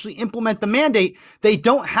to actually implement the mandate, they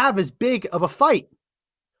don't have as big of a fight.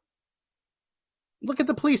 Look at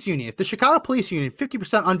the police union. If the Chicago Police Union,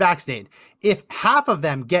 50% unvaccinated, if half of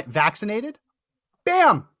them get vaccinated,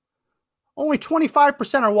 bam, only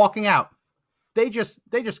 25% are walking out. They just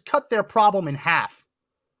cut their problem in half.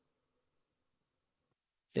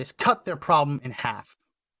 They just cut their problem in half.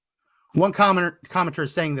 One commenter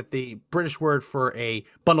is saying that the British word for a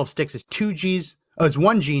bundle of sticks is 2Gs. Oh, it's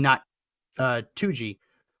 1G, not 2G.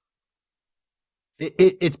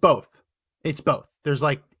 It's both. It's both. There's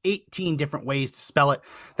like 18 different ways to spell it.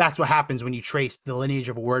 That's what happens when you trace the lineage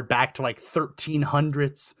of a word back to like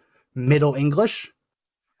 1300s Middle English.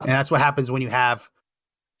 And that's what happens when you have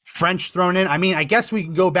French thrown in. I mean, I guess we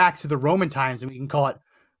can go back to the Roman times and we can call it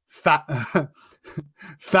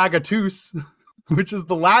fagatus, which is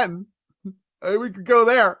the Latin. We could go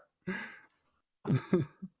there.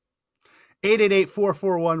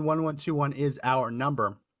 888-441-1121 is our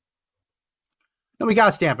number. And we got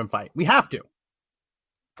to stamp and fight. We have to.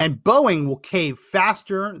 And Boeing will cave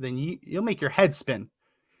faster than you'll make your head spin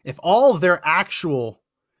if all of their actual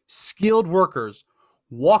skilled workers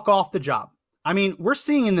walk off the job. I mean, we're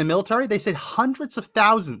seeing in the military, they said hundreds of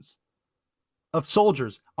thousands of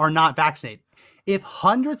soldiers are not vaccinated. If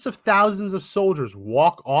hundreds of thousands of soldiers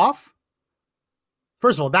walk off,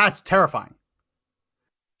 first of all, that's terrifying.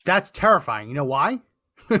 That's terrifying. You know why?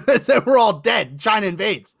 It's that we're all dead. China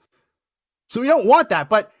invades. So we don't want that.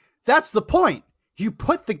 But that's the point. You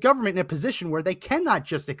put the government in a position where they cannot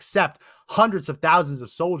just accept hundreds of thousands of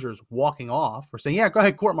soldiers walking off or saying, yeah, go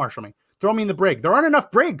ahead, court-martial me. Throw me in the brig. There aren't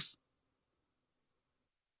enough brigs.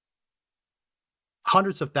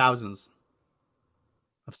 Hundreds of thousands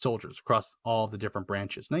of soldiers across all the different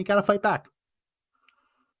branches. Now you got to fight back.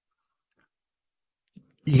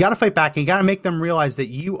 You got to fight back, and you got to make them realize that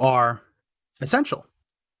you are essential.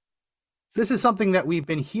 This is something that we've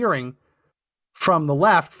been hearing from the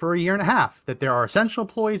left for a year and a half, that there are essential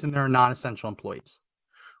employees and there are non-essential employees.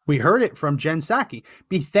 We heard it from Jen Psaki.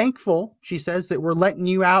 Be thankful, she says, that we're letting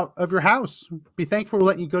you out of your house. Be thankful we're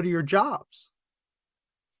letting you go to your jobs.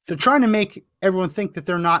 They're trying to make everyone think that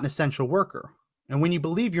they're not an essential worker. And when you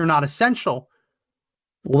believe you're not essential,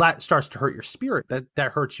 well, that starts to hurt your spirit.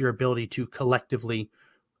 That hurts your ability to collectively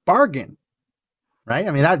bargain, right?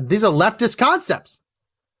 I mean, these are leftist concepts.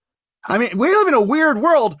 I mean, we live in a weird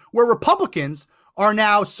world where Republicans are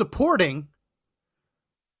now supporting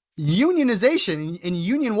unionization and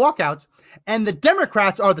union walkouts, and the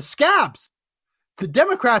Democrats are the scabs. The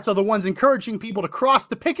Democrats are the ones encouraging people to cross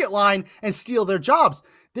the picket line and steal their jobs.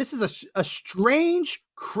 This is a strange,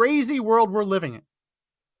 crazy world we're living in.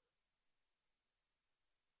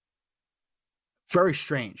 Very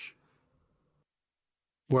strange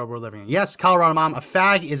world we're living in. Yes, Colorado Mom, a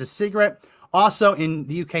fag is a cigarette. Also in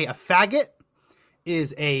the UK, a faggot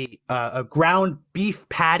is a ground beef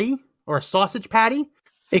patty or a sausage patty.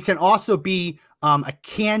 It can also be a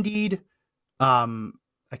candied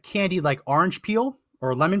like orange peel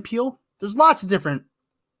or lemon peel. There's lots of different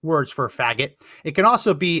words for a faggot. It can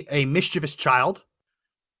also be a mischievous child.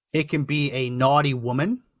 It can be a naughty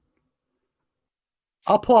woman.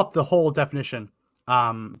 I'll pull up the whole definition.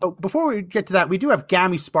 But before we get to that, we do have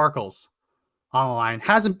Gammy Sparkles on the line.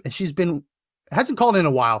 Hasn't called in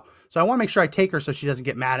a while, so I want to make sure I take her so she doesn't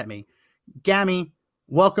get mad at me. Gammy,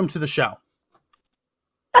 welcome to the show.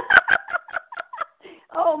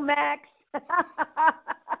 Oh, Max.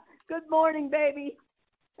 Good morning, baby.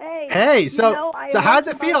 Hey, so how's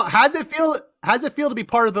it feel? How's it feel to be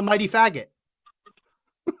part of the mighty faggot?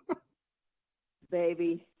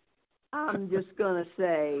 Baby, I'm just gonna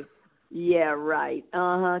say, yeah, right.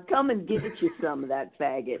 Come and get you some of that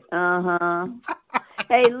faggot.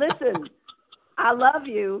 Hey, listen, I love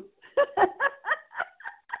you.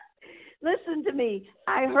 Listen to me.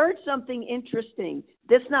 I heard something interesting.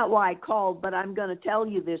 That's not why I called, but I'm going to tell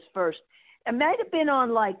you this first. It might have been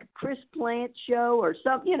on like Chris Plant's show or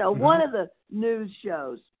some, one of the news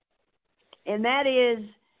shows. And that is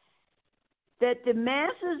that the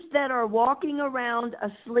masses that are walking around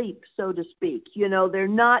asleep, so to speak, they're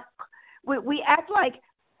not, we act like,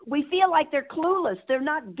 we feel like they're clueless. They're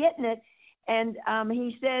not getting it. And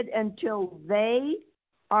he said until they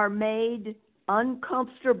are made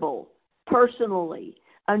uncomfortable personally,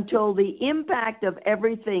 until the impact of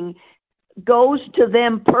everything goes to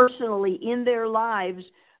them personally in their lives,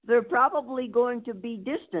 they're probably going to be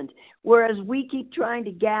distant. Whereas we keep trying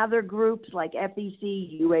to gather groups like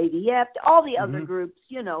FEC, UADF, all the other groups,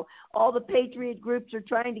 all the patriot groups are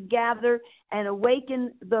trying to gather and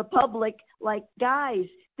awaken the public like, guys,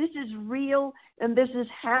 this is real and this is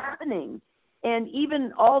happening. And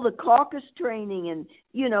even all the caucus training and,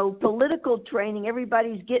 political training,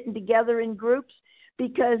 everybody's getting together in groups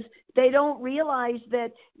because they don't realize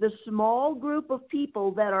that the small group of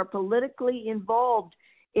people that are politically involved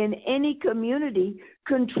in any community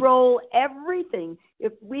control everything.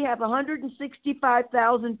 If we have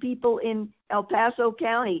 165,000 people in El Paso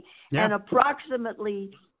County and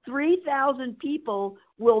approximately 3,000 people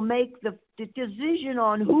will make the decision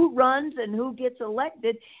on who runs and who gets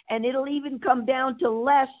elected, and it'll even come down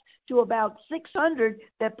to about 600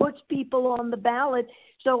 that puts people on the ballot.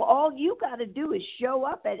 So all you got to do is show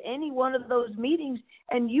up at any one of those meetings,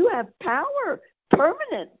 and you have power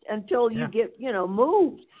permanent until you get,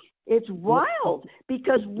 moved. It's wild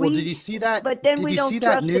because did you see that? But then we don't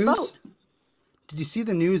trust the vote. Did you see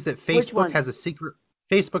the news that Facebook has a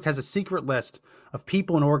secret list of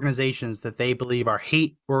people and organizations that they believe are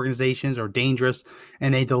hate organizations or dangerous,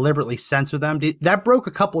 and they deliberately censor them? That broke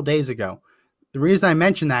a couple days ago. The reason I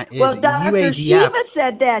mentioned that is Well, Dr. UADF. Shiva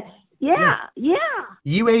said that. Yeah.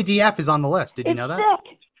 UADF is on the list. Did you know that?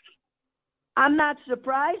 Sick. I'm not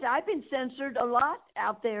surprised. I've been censored a lot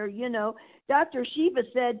out there, you know. Dr. Shiva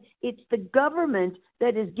said it's the government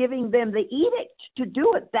that is giving them the edict to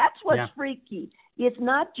do it. That's what's freaky. It's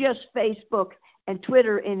not just Facebook and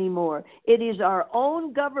Twitter anymore. It is our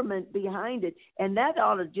own government behind it. And that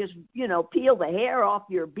ought to just, you know, peel the hair off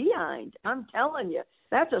your behind. I'm telling you,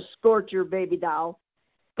 that's a scorcher, baby doll.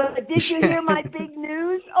 But did you hear my big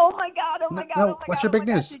news? Oh my God, oh my God, oh my God. What's your big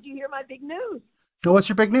news? Did you hear my big news? No, what's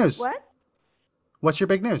your big news? What? What's your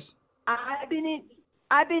big news? I've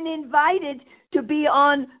been invited to be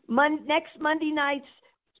on next Monday night's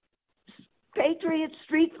Patriot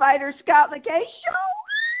Street Fighter Scott McKay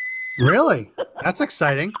show. Really? That's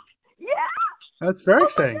exciting. Yeah. That's very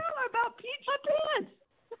exciting. I about peed my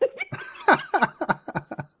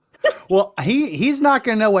pants. Well, he's not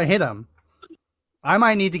going to know what hit him. I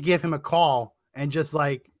might need to give him a call and just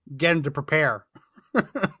like get him to prepare.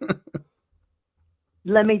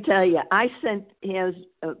 Let me tell you, I sent his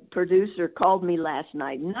producer called me last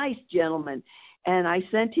night. Nice gentleman. And I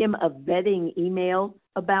sent him a vetting email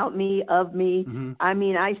about me, of me. Mm-hmm. I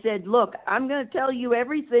mean, I said, look, I'm going to tell you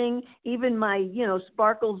everything, even my, you know,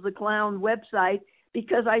 Sparkles the Clown website,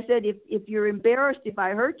 because I said, if you're embarrassed, if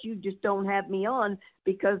I hurt you, just don't have me on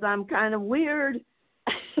because I'm kind of weird.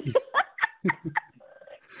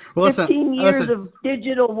 Well, 15 years of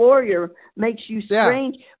digital warrior makes you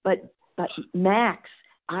strange. Yeah. But Max,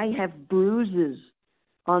 I have bruises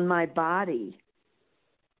on my body.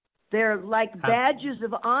 They're like badges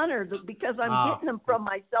of honor because I'm getting them from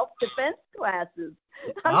my self-defense classes.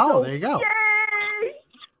 There you go. Yay!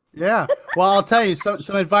 Yeah. Well, I'll tell you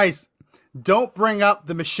some advice. Don't bring up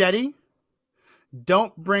the machete.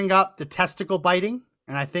 Don't bring up the testicle biting.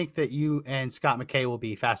 And I think that you and Scott McKay will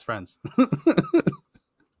be fast friends.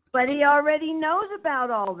 But he already knows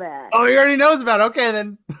about all that. Oh, he already knows about it. Okay,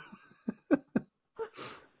 then.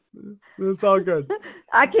 It's all good.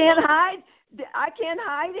 I can't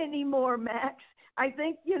hide anymore, Max. I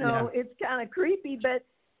think, you know, it's kind of creepy, but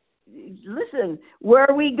listen, where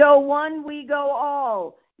we go one, we go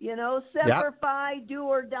all. You know, Semper Fi, do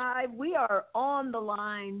or die. We are on the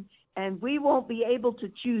line, and we won't be able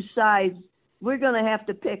to choose sides. We're going to have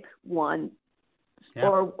to pick one,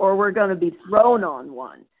 or we're going to be thrown on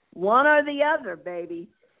one. One or the other, baby.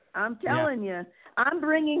 I'm telling you. I'm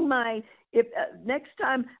bringing my next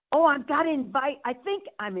time. Oh, I think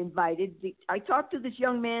I'm invited. I talked to this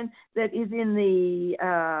young man that is in the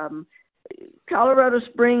Colorado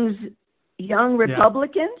Springs Young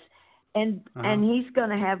Republicans, and he's going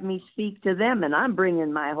to have me speak to them, and I'm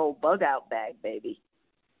bringing my whole bug out bag, baby.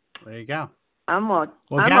 There you go. I'm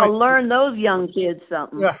gonna learn those young kids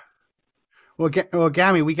something. Yeah. Well,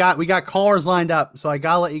 Gammy, we got callers lined up, so I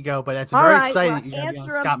gotta let you go. But it's very exciting that you're gonna be on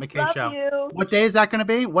the Scott McKay show. You. What day is that gonna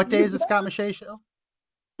be? What day is the Scott McKay show?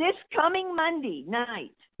 This coming Monday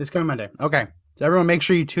night. This coming Monday. Okay, so everyone, make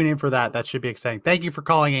sure you tune in for that. That should be exciting. Thank you for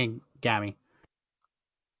calling in, Gammy.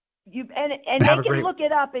 And they can look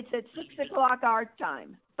it up. It's at 6:00 our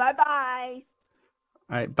time. Bye.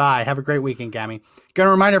 All right, bye. Have a great weekend, Gammy. Going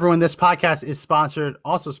to remind everyone this podcast is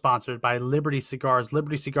also sponsored by Liberty Cigars.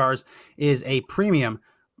 Liberty Cigars is a premium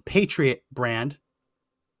Patriot brand.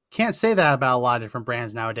 Can't say that about a lot of different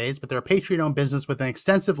brands nowadays, but they're a Patriot-owned business with an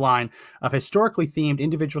extensive line of historically themed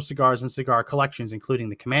individual cigars and cigar collections, including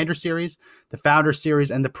the Commander Series, the Founder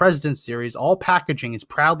Series, and the President Series. All packaging is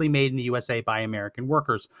proudly made in the USA by American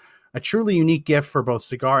workers. A truly unique gift for both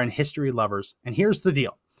cigar and history lovers. And here's the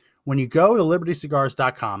deal. When you go to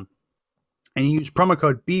libertycigars.com and you use promo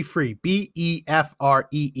code BEFREE,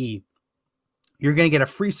 BEFREE, you're going to get a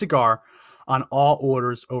free cigar on all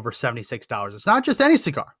orders over $76. It's not just any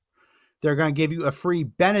cigar. They're going to give you a free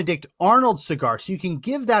Benedict Arnold cigar, so you can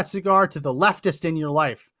give that cigar to the leftist in your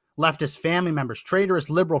life, leftist family members,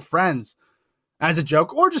 traitorous liberal friends as a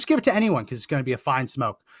joke, or just give it to anyone because it's going to be a fine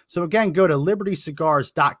smoke. So again, go to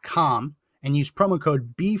libertycigars.com and use promo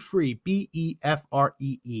code BEFREE,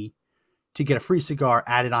 BEFREE, to get a free cigar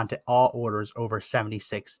added onto all orders over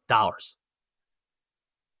 $76.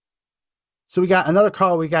 So we got another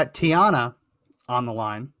call. We got Tiana on the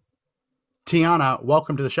line. Tiana,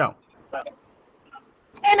 welcome to the show.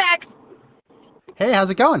 Hey, Max. Hey, how's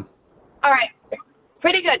it going? All right.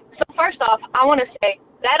 Pretty good. So first off, I want to say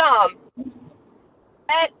that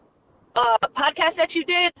podcast that you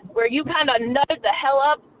did where you kind of nutted the hell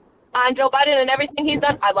up on Joe Biden and everything he's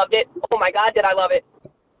done, I loved it. Oh my God, did I love it?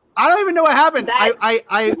 I don't even know what happened.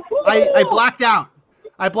 I blacked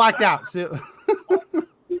out. So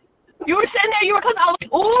you were sitting there, you were I was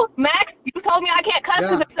like, ooh, Max, you told me I can't cuss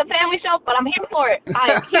because it's a family show, but I'm here for it.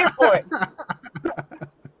 I am here for it.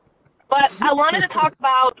 But I wanted to talk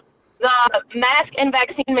about the mask and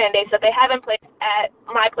vaccine mandates that they have in place at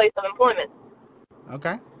my place of employment.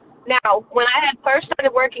 Okay. Now, when I had first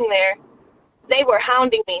started working there, they were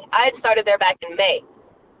hounding me. I had started there back in May.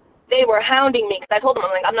 They were hounding me because I told them,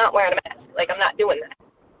 I'm like, I'm not wearing a mask. Like, I'm not doing that.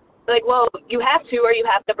 They're like, well, you have to, or you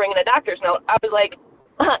have to bring in a doctor's note. I was like,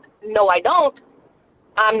 no, I don't.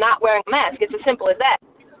 I'm not wearing a mask. It's as simple as that.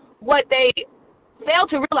 What they fail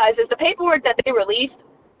to realize is the paperwork that they released,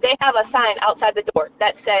 they have a sign outside the door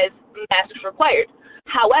that says masks required.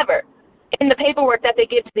 However, in the paperwork that they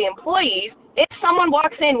give to the employees, if someone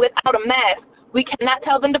walks in without a mask, we cannot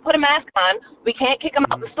tell them to put a mask on. We can't kick them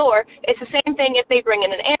out the store. It's the same thing if they bring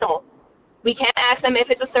in an animal. We can't ask them if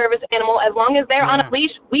it's a service animal. As long as they're on a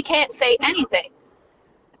leash, we can't say anything.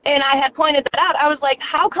 And I had pointed that out. I was like,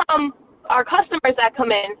 how come our customers that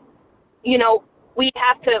come in, you know, we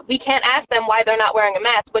can't ask them why they're not wearing a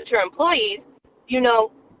mask, but your employees, you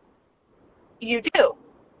know, you do.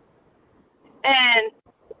 And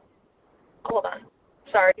hold on.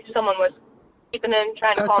 Sorry, someone was keeping in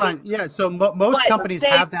trying to call me. That's fine. Yeah, so most companies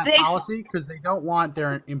have that policy because they don't want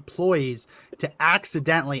their employees to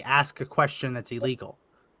accidentally ask a question that's illegal,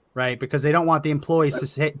 right? Because they don't want the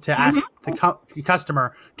employees to ask the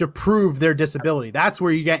customer to prove their disability. That's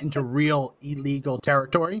where you get into real illegal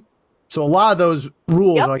territory. So a lot of those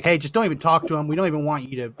rules are like, hey, just don't even talk to them. We don't even want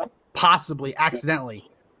you to possibly accidentally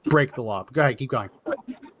break the law. Go ahead, keep going.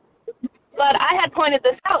 But I had pointed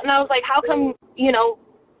this out, and I was like, how come, you know,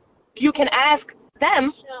 you can ask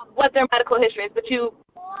them what their medical history is, but you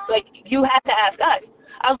have to ask us.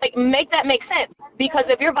 I was like, make that make sense, because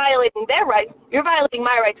if you're violating their rights, you're violating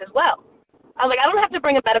my rights as well. I was like, I don't have to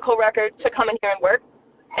bring a medical record to come in here and work.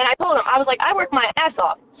 And I told him, I was like, I work my ass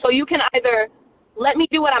off, so you can either let me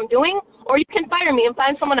do what I'm doing, or you can fire me and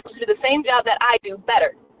find someone else to do the same job that I do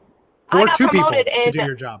better. Or two people to do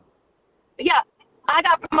your job. Yeah. I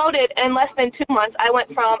got promoted in less than 2 months. I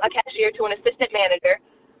went from a cashier to an assistant manager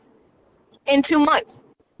in 2 months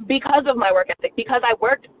because of my work ethic, because I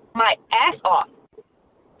worked my ass off.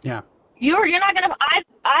 Yeah. You're not going to,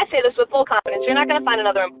 I say this with full confidence, you're not going to find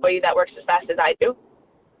another employee that works as fast as I do.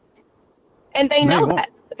 And they know that.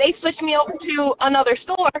 They switched me over to another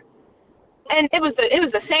store, and it was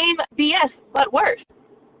the same BS, but worse.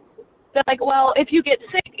 They're like, well, if you get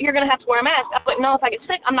sick, you're going to have to wear a mask. I was like, no, if I get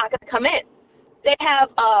sick, I'm not going to come in. They have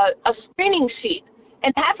a screening sheet,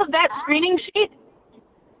 and half of that screening sheet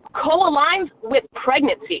co-aligns with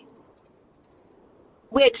pregnancy,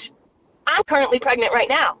 which I'm currently pregnant right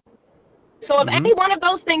now. So if any one of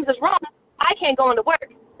those things is wrong, I can't go into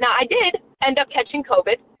work. Now, I did end up catching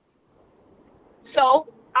COVID, so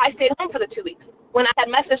I stayed home for the 2 weeks. When I had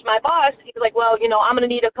messaged my boss, he was like, well, you know, I'm going to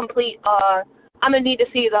need a complete I'm going to need to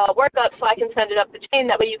see the workup so I can send it up the chain.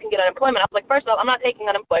 That way you can get unemployment. I was like, first off, I'm not taking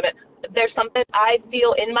unemployment. There's something I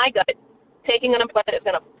feel in my gut. Taking unemployment is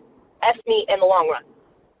going to F me in the long run.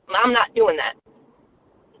 I'm not doing that.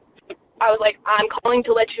 I was like, I'm calling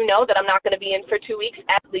to let you know that I'm not going to be in for 2 weeks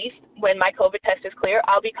at least. When my COVID test is clear,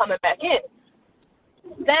 I'll be coming back in.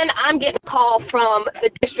 Then I'm getting a call from the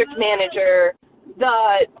district manager,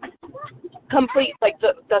 the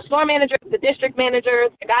store manager, the district manager,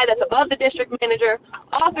 the guy that's above the district manager.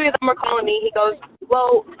 All three of them were calling me. He goes,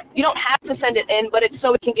 well, you don't have to send it in, but it's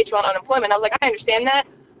so we can get you on unemployment. I was like, I understand that,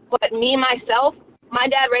 but me, myself, my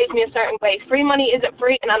dad raised me a certain way. Free money isn't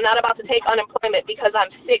free, and I'm not about to take unemployment because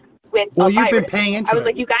I'm sick with a virus. You've been paying into it. I was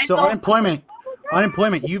like, you guys so don't...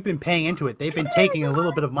 unemployment, you've been paying into it. They've been taking a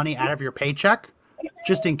little bit of money out of your paycheck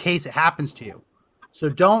just in case it happens to you. So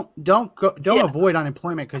don't avoid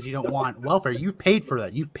unemployment because you don't want welfare. You've paid for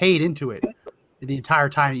that. You've paid into it the entire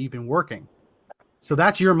time that you've been working. So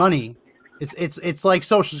that's your money. It's like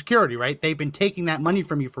Social Security, right? They've been taking that money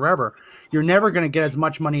from you forever. You're never going to get as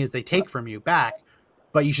much money as they take from you back,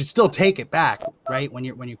 but you should still take it back, right? When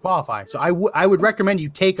you qualify. So I would recommend you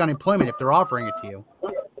take unemployment if they're offering it to you,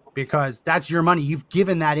 because that's your money. You've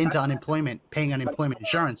given that into unemployment, paying unemployment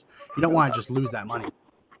insurance. You don't want to just lose that money.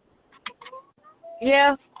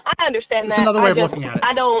 Yeah, I understand that. It's another way of looking at it.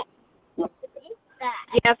 I don't.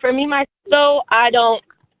 Yeah, for me, I don't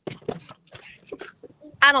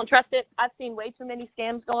trust it. I've seen way too many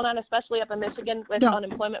scams going on, especially up in Michigan with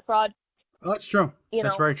unemployment fraud. Oh, that's true.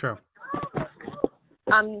 That's very true.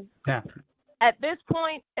 At this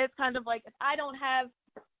point, it's kind of like, if I don't have,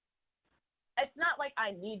 it's not like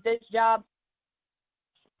I need this job.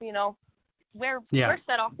 You know, we're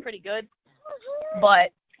set off pretty good,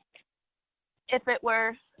 but if it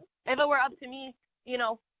were up to me, you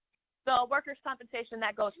know, the workers' compensation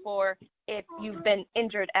that goes for if you've been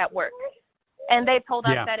injured at work. And they told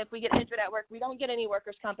us Yeah. that if we get injured at work, we don't get any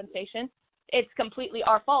workers' compensation. It's completely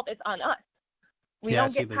our fault. It's on us. We Yeah, don't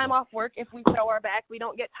it's get illegal. time off work if we throw our back. We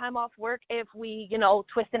don't get time off work if we,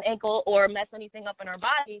 twist an ankle or mess anything up in our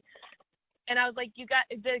body. And I was like,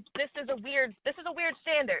 this is a weird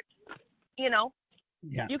standard,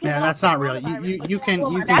 Yeah, You can yeah, have that's not real. coronavirus, but You can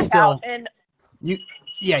pull my you can back still out and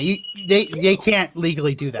they can't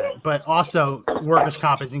legally do that. But also, workers'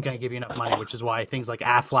 comp isn't going to give you enough money, which is why things like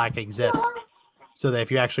AFLAC exist, so that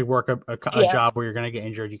if you actually work a job where you're going to get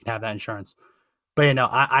injured, you can have that insurance. But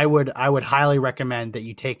I would highly recommend that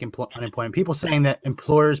you take unemployment. People saying that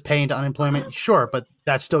employers pay into unemployment, sure, but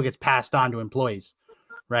that still gets passed on to employees,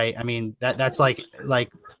 right? I mean that's like the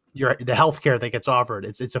healthcare that gets offered.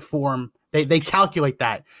 It's a form. They calculate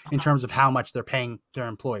that in terms of how much they're paying their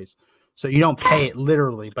employees. So you don't pay it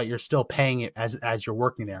literally, but you're still paying it as you're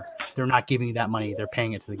working there. They're not giving you that money; they're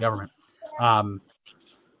paying it to the government.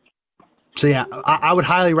 So yeah, I would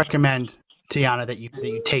highly recommend, Tiana, that you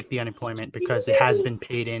take the unemployment because it has been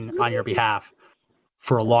paid in on your behalf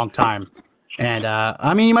for a long time. And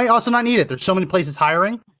I mean, you might also not need it. There's so many places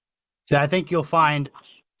hiring that I think you'll find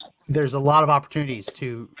there's a lot of opportunities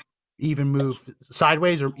to even move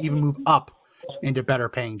sideways or even move up into better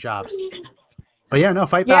paying jobs. But yeah, no,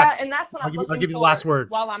 fight back. Yeah, and that's what I'll I'm give you the last word.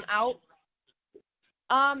 while I'm out.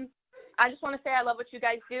 I just want to say I love what you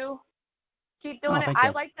guys do. Keep doing it. thank I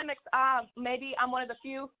you. like them. Maybe I'm one of the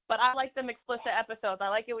few, but I like them explicit episodes. I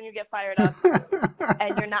like it when you get fired up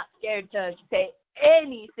and you're not scared to say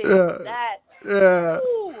anything. Yeah.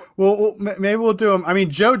 Well, maybe we'll do them. I mean,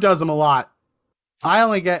 Joe does them a lot. I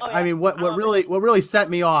only get. I mean, what really set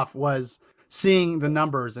me off was seeing the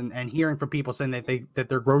numbers and hearing from people saying that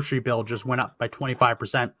their grocery bill just went up by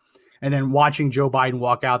 25%. And then watching Joe Biden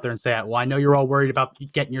walk out there and say, well, I know you're all worried about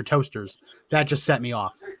getting your toasters. That just set me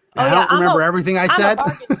off. And I don't remember everything I said.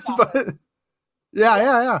 But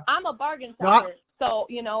yeah. I'm a bargain shopper. So,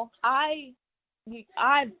 I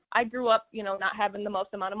grew up, not having the most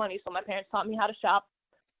amount of money. So my parents taught me how to shop.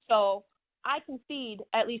 So I can feed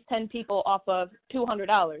at least 10 people off of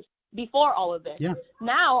 $200 before all of this. Yeah.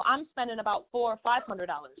 Now I'm spending about $400 or $500.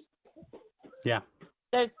 Yeah.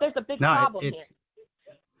 There's a big problem here.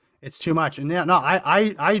 It's too much. And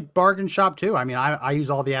I bargain shop too. I mean, I use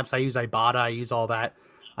all the apps. I use Ibotta. I use all that.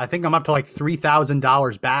 I think I'm up to like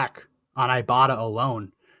 $3,000 back on Ibotta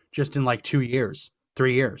alone, just in like 3 years.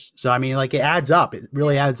 So, I mean, like it adds up. It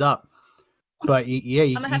really adds up. But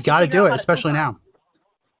you got to do it, especially now.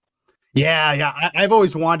 Yeah. I've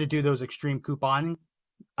always wanted to do those extreme couponing.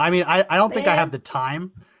 I mean, I don't think I have the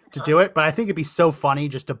time to do it, but I think it'd be so funny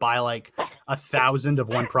just to buy like 1,000 of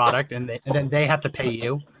one product and then they have to pay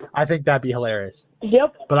you. I think that'd be hilarious.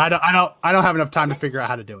 Yep. But I don't have enough time to figure out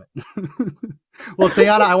how to do it. Well,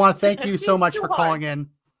 Tiana, I want to thank you so much for calling in.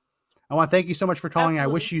 I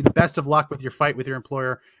wish you the best of luck with your fight with your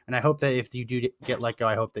employer, and I hope that if you do get let go,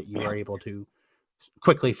 I hope that you are able to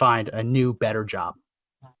quickly find a new, better job.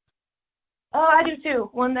 Oh, I do too.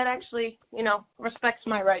 One that actually, respects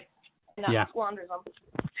my rights and not squanders them.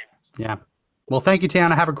 Yeah. Well, thank you,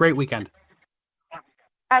 Tiana. Have a great weekend.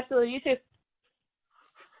 Absolutely. You too.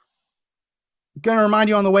 Going to remind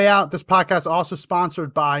you on the way out, this podcast is also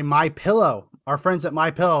sponsored by MyPillow. Our friends at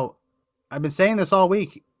MyPillow. I've been saying this all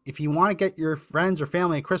week. If you want to get your friends or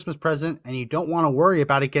family a Christmas present and you don't want to worry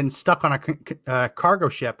about it getting stuck on a cargo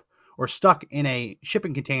ship or stuck in a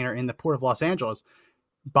shipping container in the port of Los Angeles,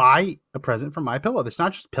 buy a present from MyPillow. It's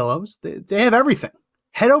not just pillows. They have everything.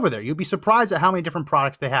 Head over there. You'll be surprised at how many different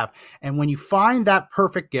products they have. And when you find that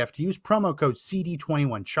perfect gift, use promo code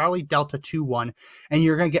CD21, Charlie Delta 21, and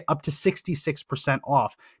you're going to get up to 66%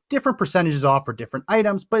 off. Different percentages off for different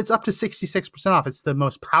items, but it's up to 66% off. It's the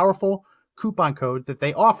most powerful coupon code that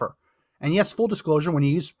they offer. And yes, full disclosure, when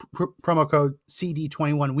you use promo code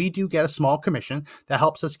CD21, we do get a small commission that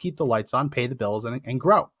helps us keep the lights on, pay the bills, and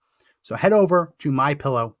grow. So head over to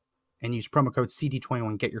MyPillow and use promo code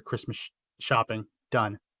CD21. Get your Christmas shopping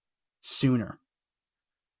done sooner.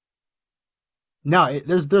 No,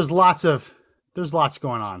 there's lots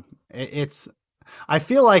going on. I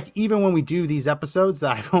feel like even when we do these episodes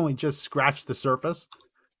that I've only just scratched the surface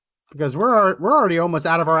because we're already almost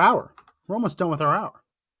out of our hour. We're almost done with our hour,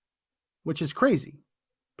 which is crazy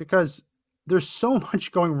because there's so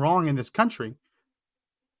much going wrong in this country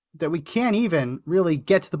that we can't even really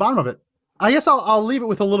get to the bottom of it. I guess I'll leave it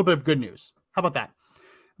with a little bit of good news. How about that?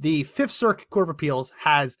 The Fifth Circuit Court of Appeals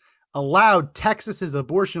has allowed Texas's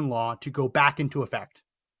abortion law to go back into effect.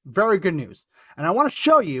 Very good news. And I want to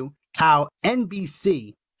show you how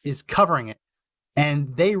NBC is covering it.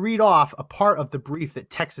 And they read off a part of the brief that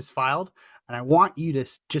Texas filed. And I want you to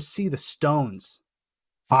just see the stones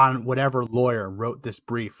on whatever lawyer wrote this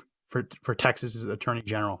brief for Texas's Attorney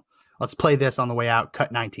General. Let's play this on the way out.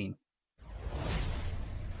 Cut 19.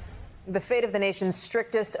 The fate of the nation's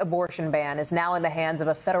strictest abortion ban is now in the hands of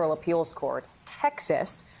a federal appeals court.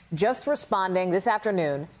 Texas just responding this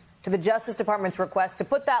afternoon to the Justice Department's request to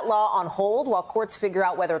put that law on hold while courts figure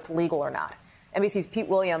out whether it's legal or not. NBC's Pete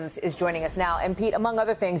Williams is joining us now. And Pete, among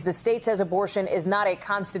other things, the state says abortion is not a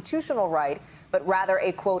constitutional right, but rather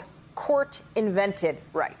a, quote, court-invented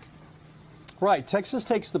right. Right. Texas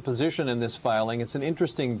takes the position in this filing. It's an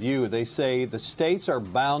interesting view. They say the states are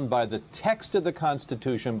bound by the text of the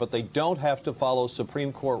Constitution, but they don't have to follow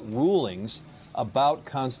Supreme Court rulings about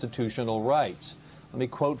constitutional rights. Let me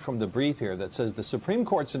quote from the brief here that says the Supreme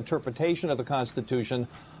Court's interpretation of the Constitution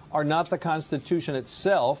are not the Constitution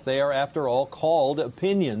itself. They are, after all, called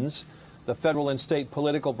opinions. The federal and state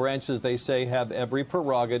political branches, they say, have every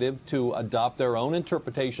prerogative to adopt their own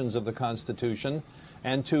interpretations of the Constitution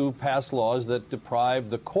and to pass laws that deprive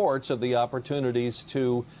the courts of the opportunities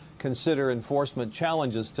to consider enforcement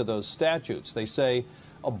challenges to those statutes. They say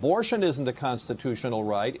abortion isn't a constitutional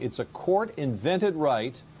right. It's a court-invented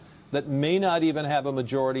right that may not even have a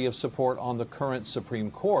majority of support on the current Supreme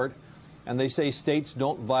Court. And they say states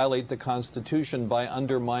don't violate the Constitution by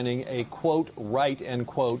undermining a, quote, right, end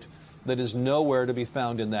quote, that is nowhere to be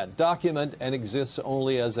found in that document and exists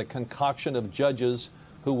only as a concoction of judges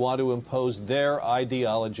who want to impose their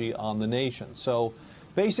ideology on the nation. So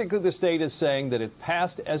basically the state is saying that it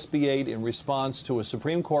passed SB 8 in response to a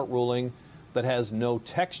Supreme Court ruling that has no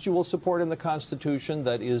textual support in the Constitution,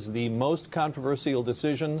 that is the most controversial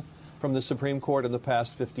decision from the Supreme Court in the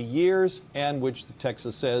past 50 years, and which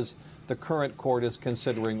Texas says the current court is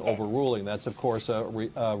considering overruling. That's, of course, a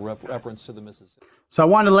reference to the Mississippi. So I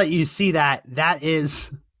wanted to let you see that. That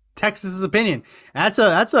is Texas's opinion. That's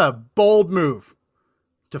a bold move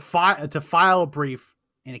to file a brief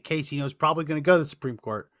in a case he knows probably going to go to the Supreme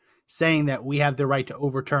Court, saying that we have the right to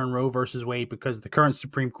overturn Roe versus Wade because the current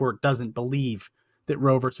Supreme Court doesn't believe that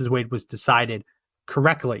Roe versus Wade was decided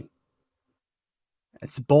correctly.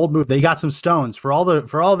 It's a bold move. They got some stones for all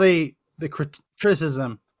the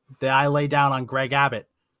criticism that I lay down on Greg Abbott.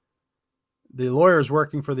 The lawyers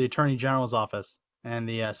working for the Attorney General's office and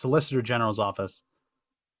the Solicitor General's office,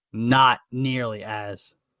 not nearly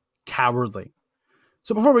as cowardly.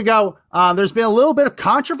 So before we go, there's been a little bit of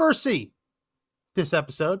controversy this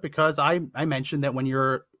episode because I mentioned that when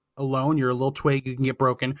you're alone, you're a little twig, you can get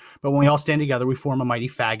broken. But when we all stand together, we form a mighty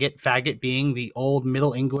faggot. Faggot being the old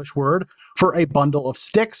Middle English word for a bundle of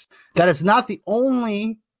sticks. That is not the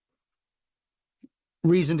only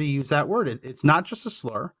reason to use that word. It's not just a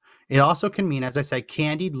slur. It also can mean, as I said,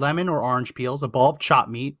 candied lemon or orange peels, a ball of chopped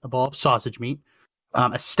meat, a ball of sausage meat,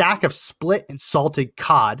 a stack of split and salted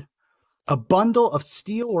cod, a bundle of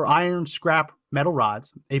steel or iron scrap metal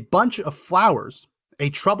rods, a bunch of flowers, a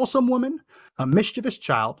troublesome woman, a mischievous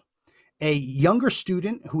child, a younger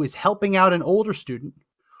student who is helping out an older student,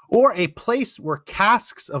 or a place where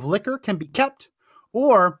casks of liquor can be kept,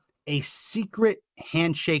 or a secret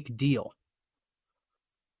handshake deal.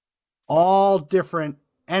 All different,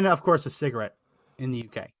 and of course a cigarette in the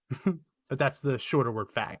UK. But that's the shorter word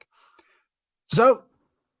fag. So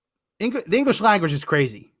the English language is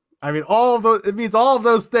crazy. I mean, it means all of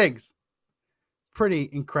those things. Pretty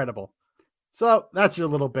incredible. So that's your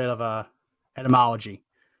little bit of a etymology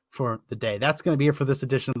for the day. That's going to be it for this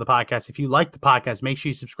edition of the podcast. If you like the podcast, make sure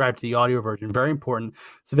you subscribe to the audio version. Very important.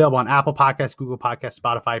 It's available on Apple Podcasts, Google Podcasts,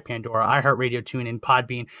 Spotify, Pandora, iHeartRadio, TuneIn,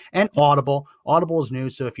 Podbean, and Audible. Audible is new,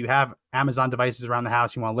 so if you have Amazon devices around the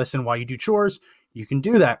house, you want to listen while you do chores, you can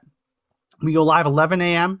do that. We go live 11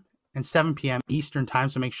 a.m. and 7 p.m. Eastern time,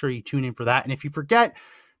 so make sure you tune in for that. And if you forget,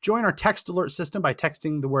 join our text alert system by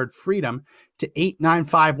texting the word freedom to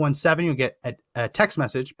 89517. You'll get a text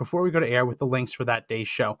message before we go to air with the links for that day's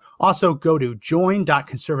show. Also, go to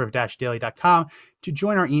join.conservative-daily.com to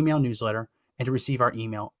join our email newsletter and to receive our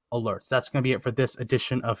email alerts. That's going to be it for this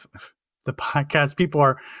edition of the podcast. People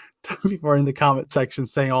are in the comment section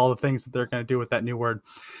saying all the things that they're going to do with that new word.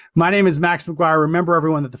 My name is Max McGuire. Remember,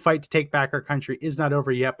 everyone, that the fight to take back our country is not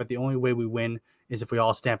over yet, but the only way we win is if we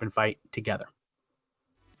all stamp and fight together.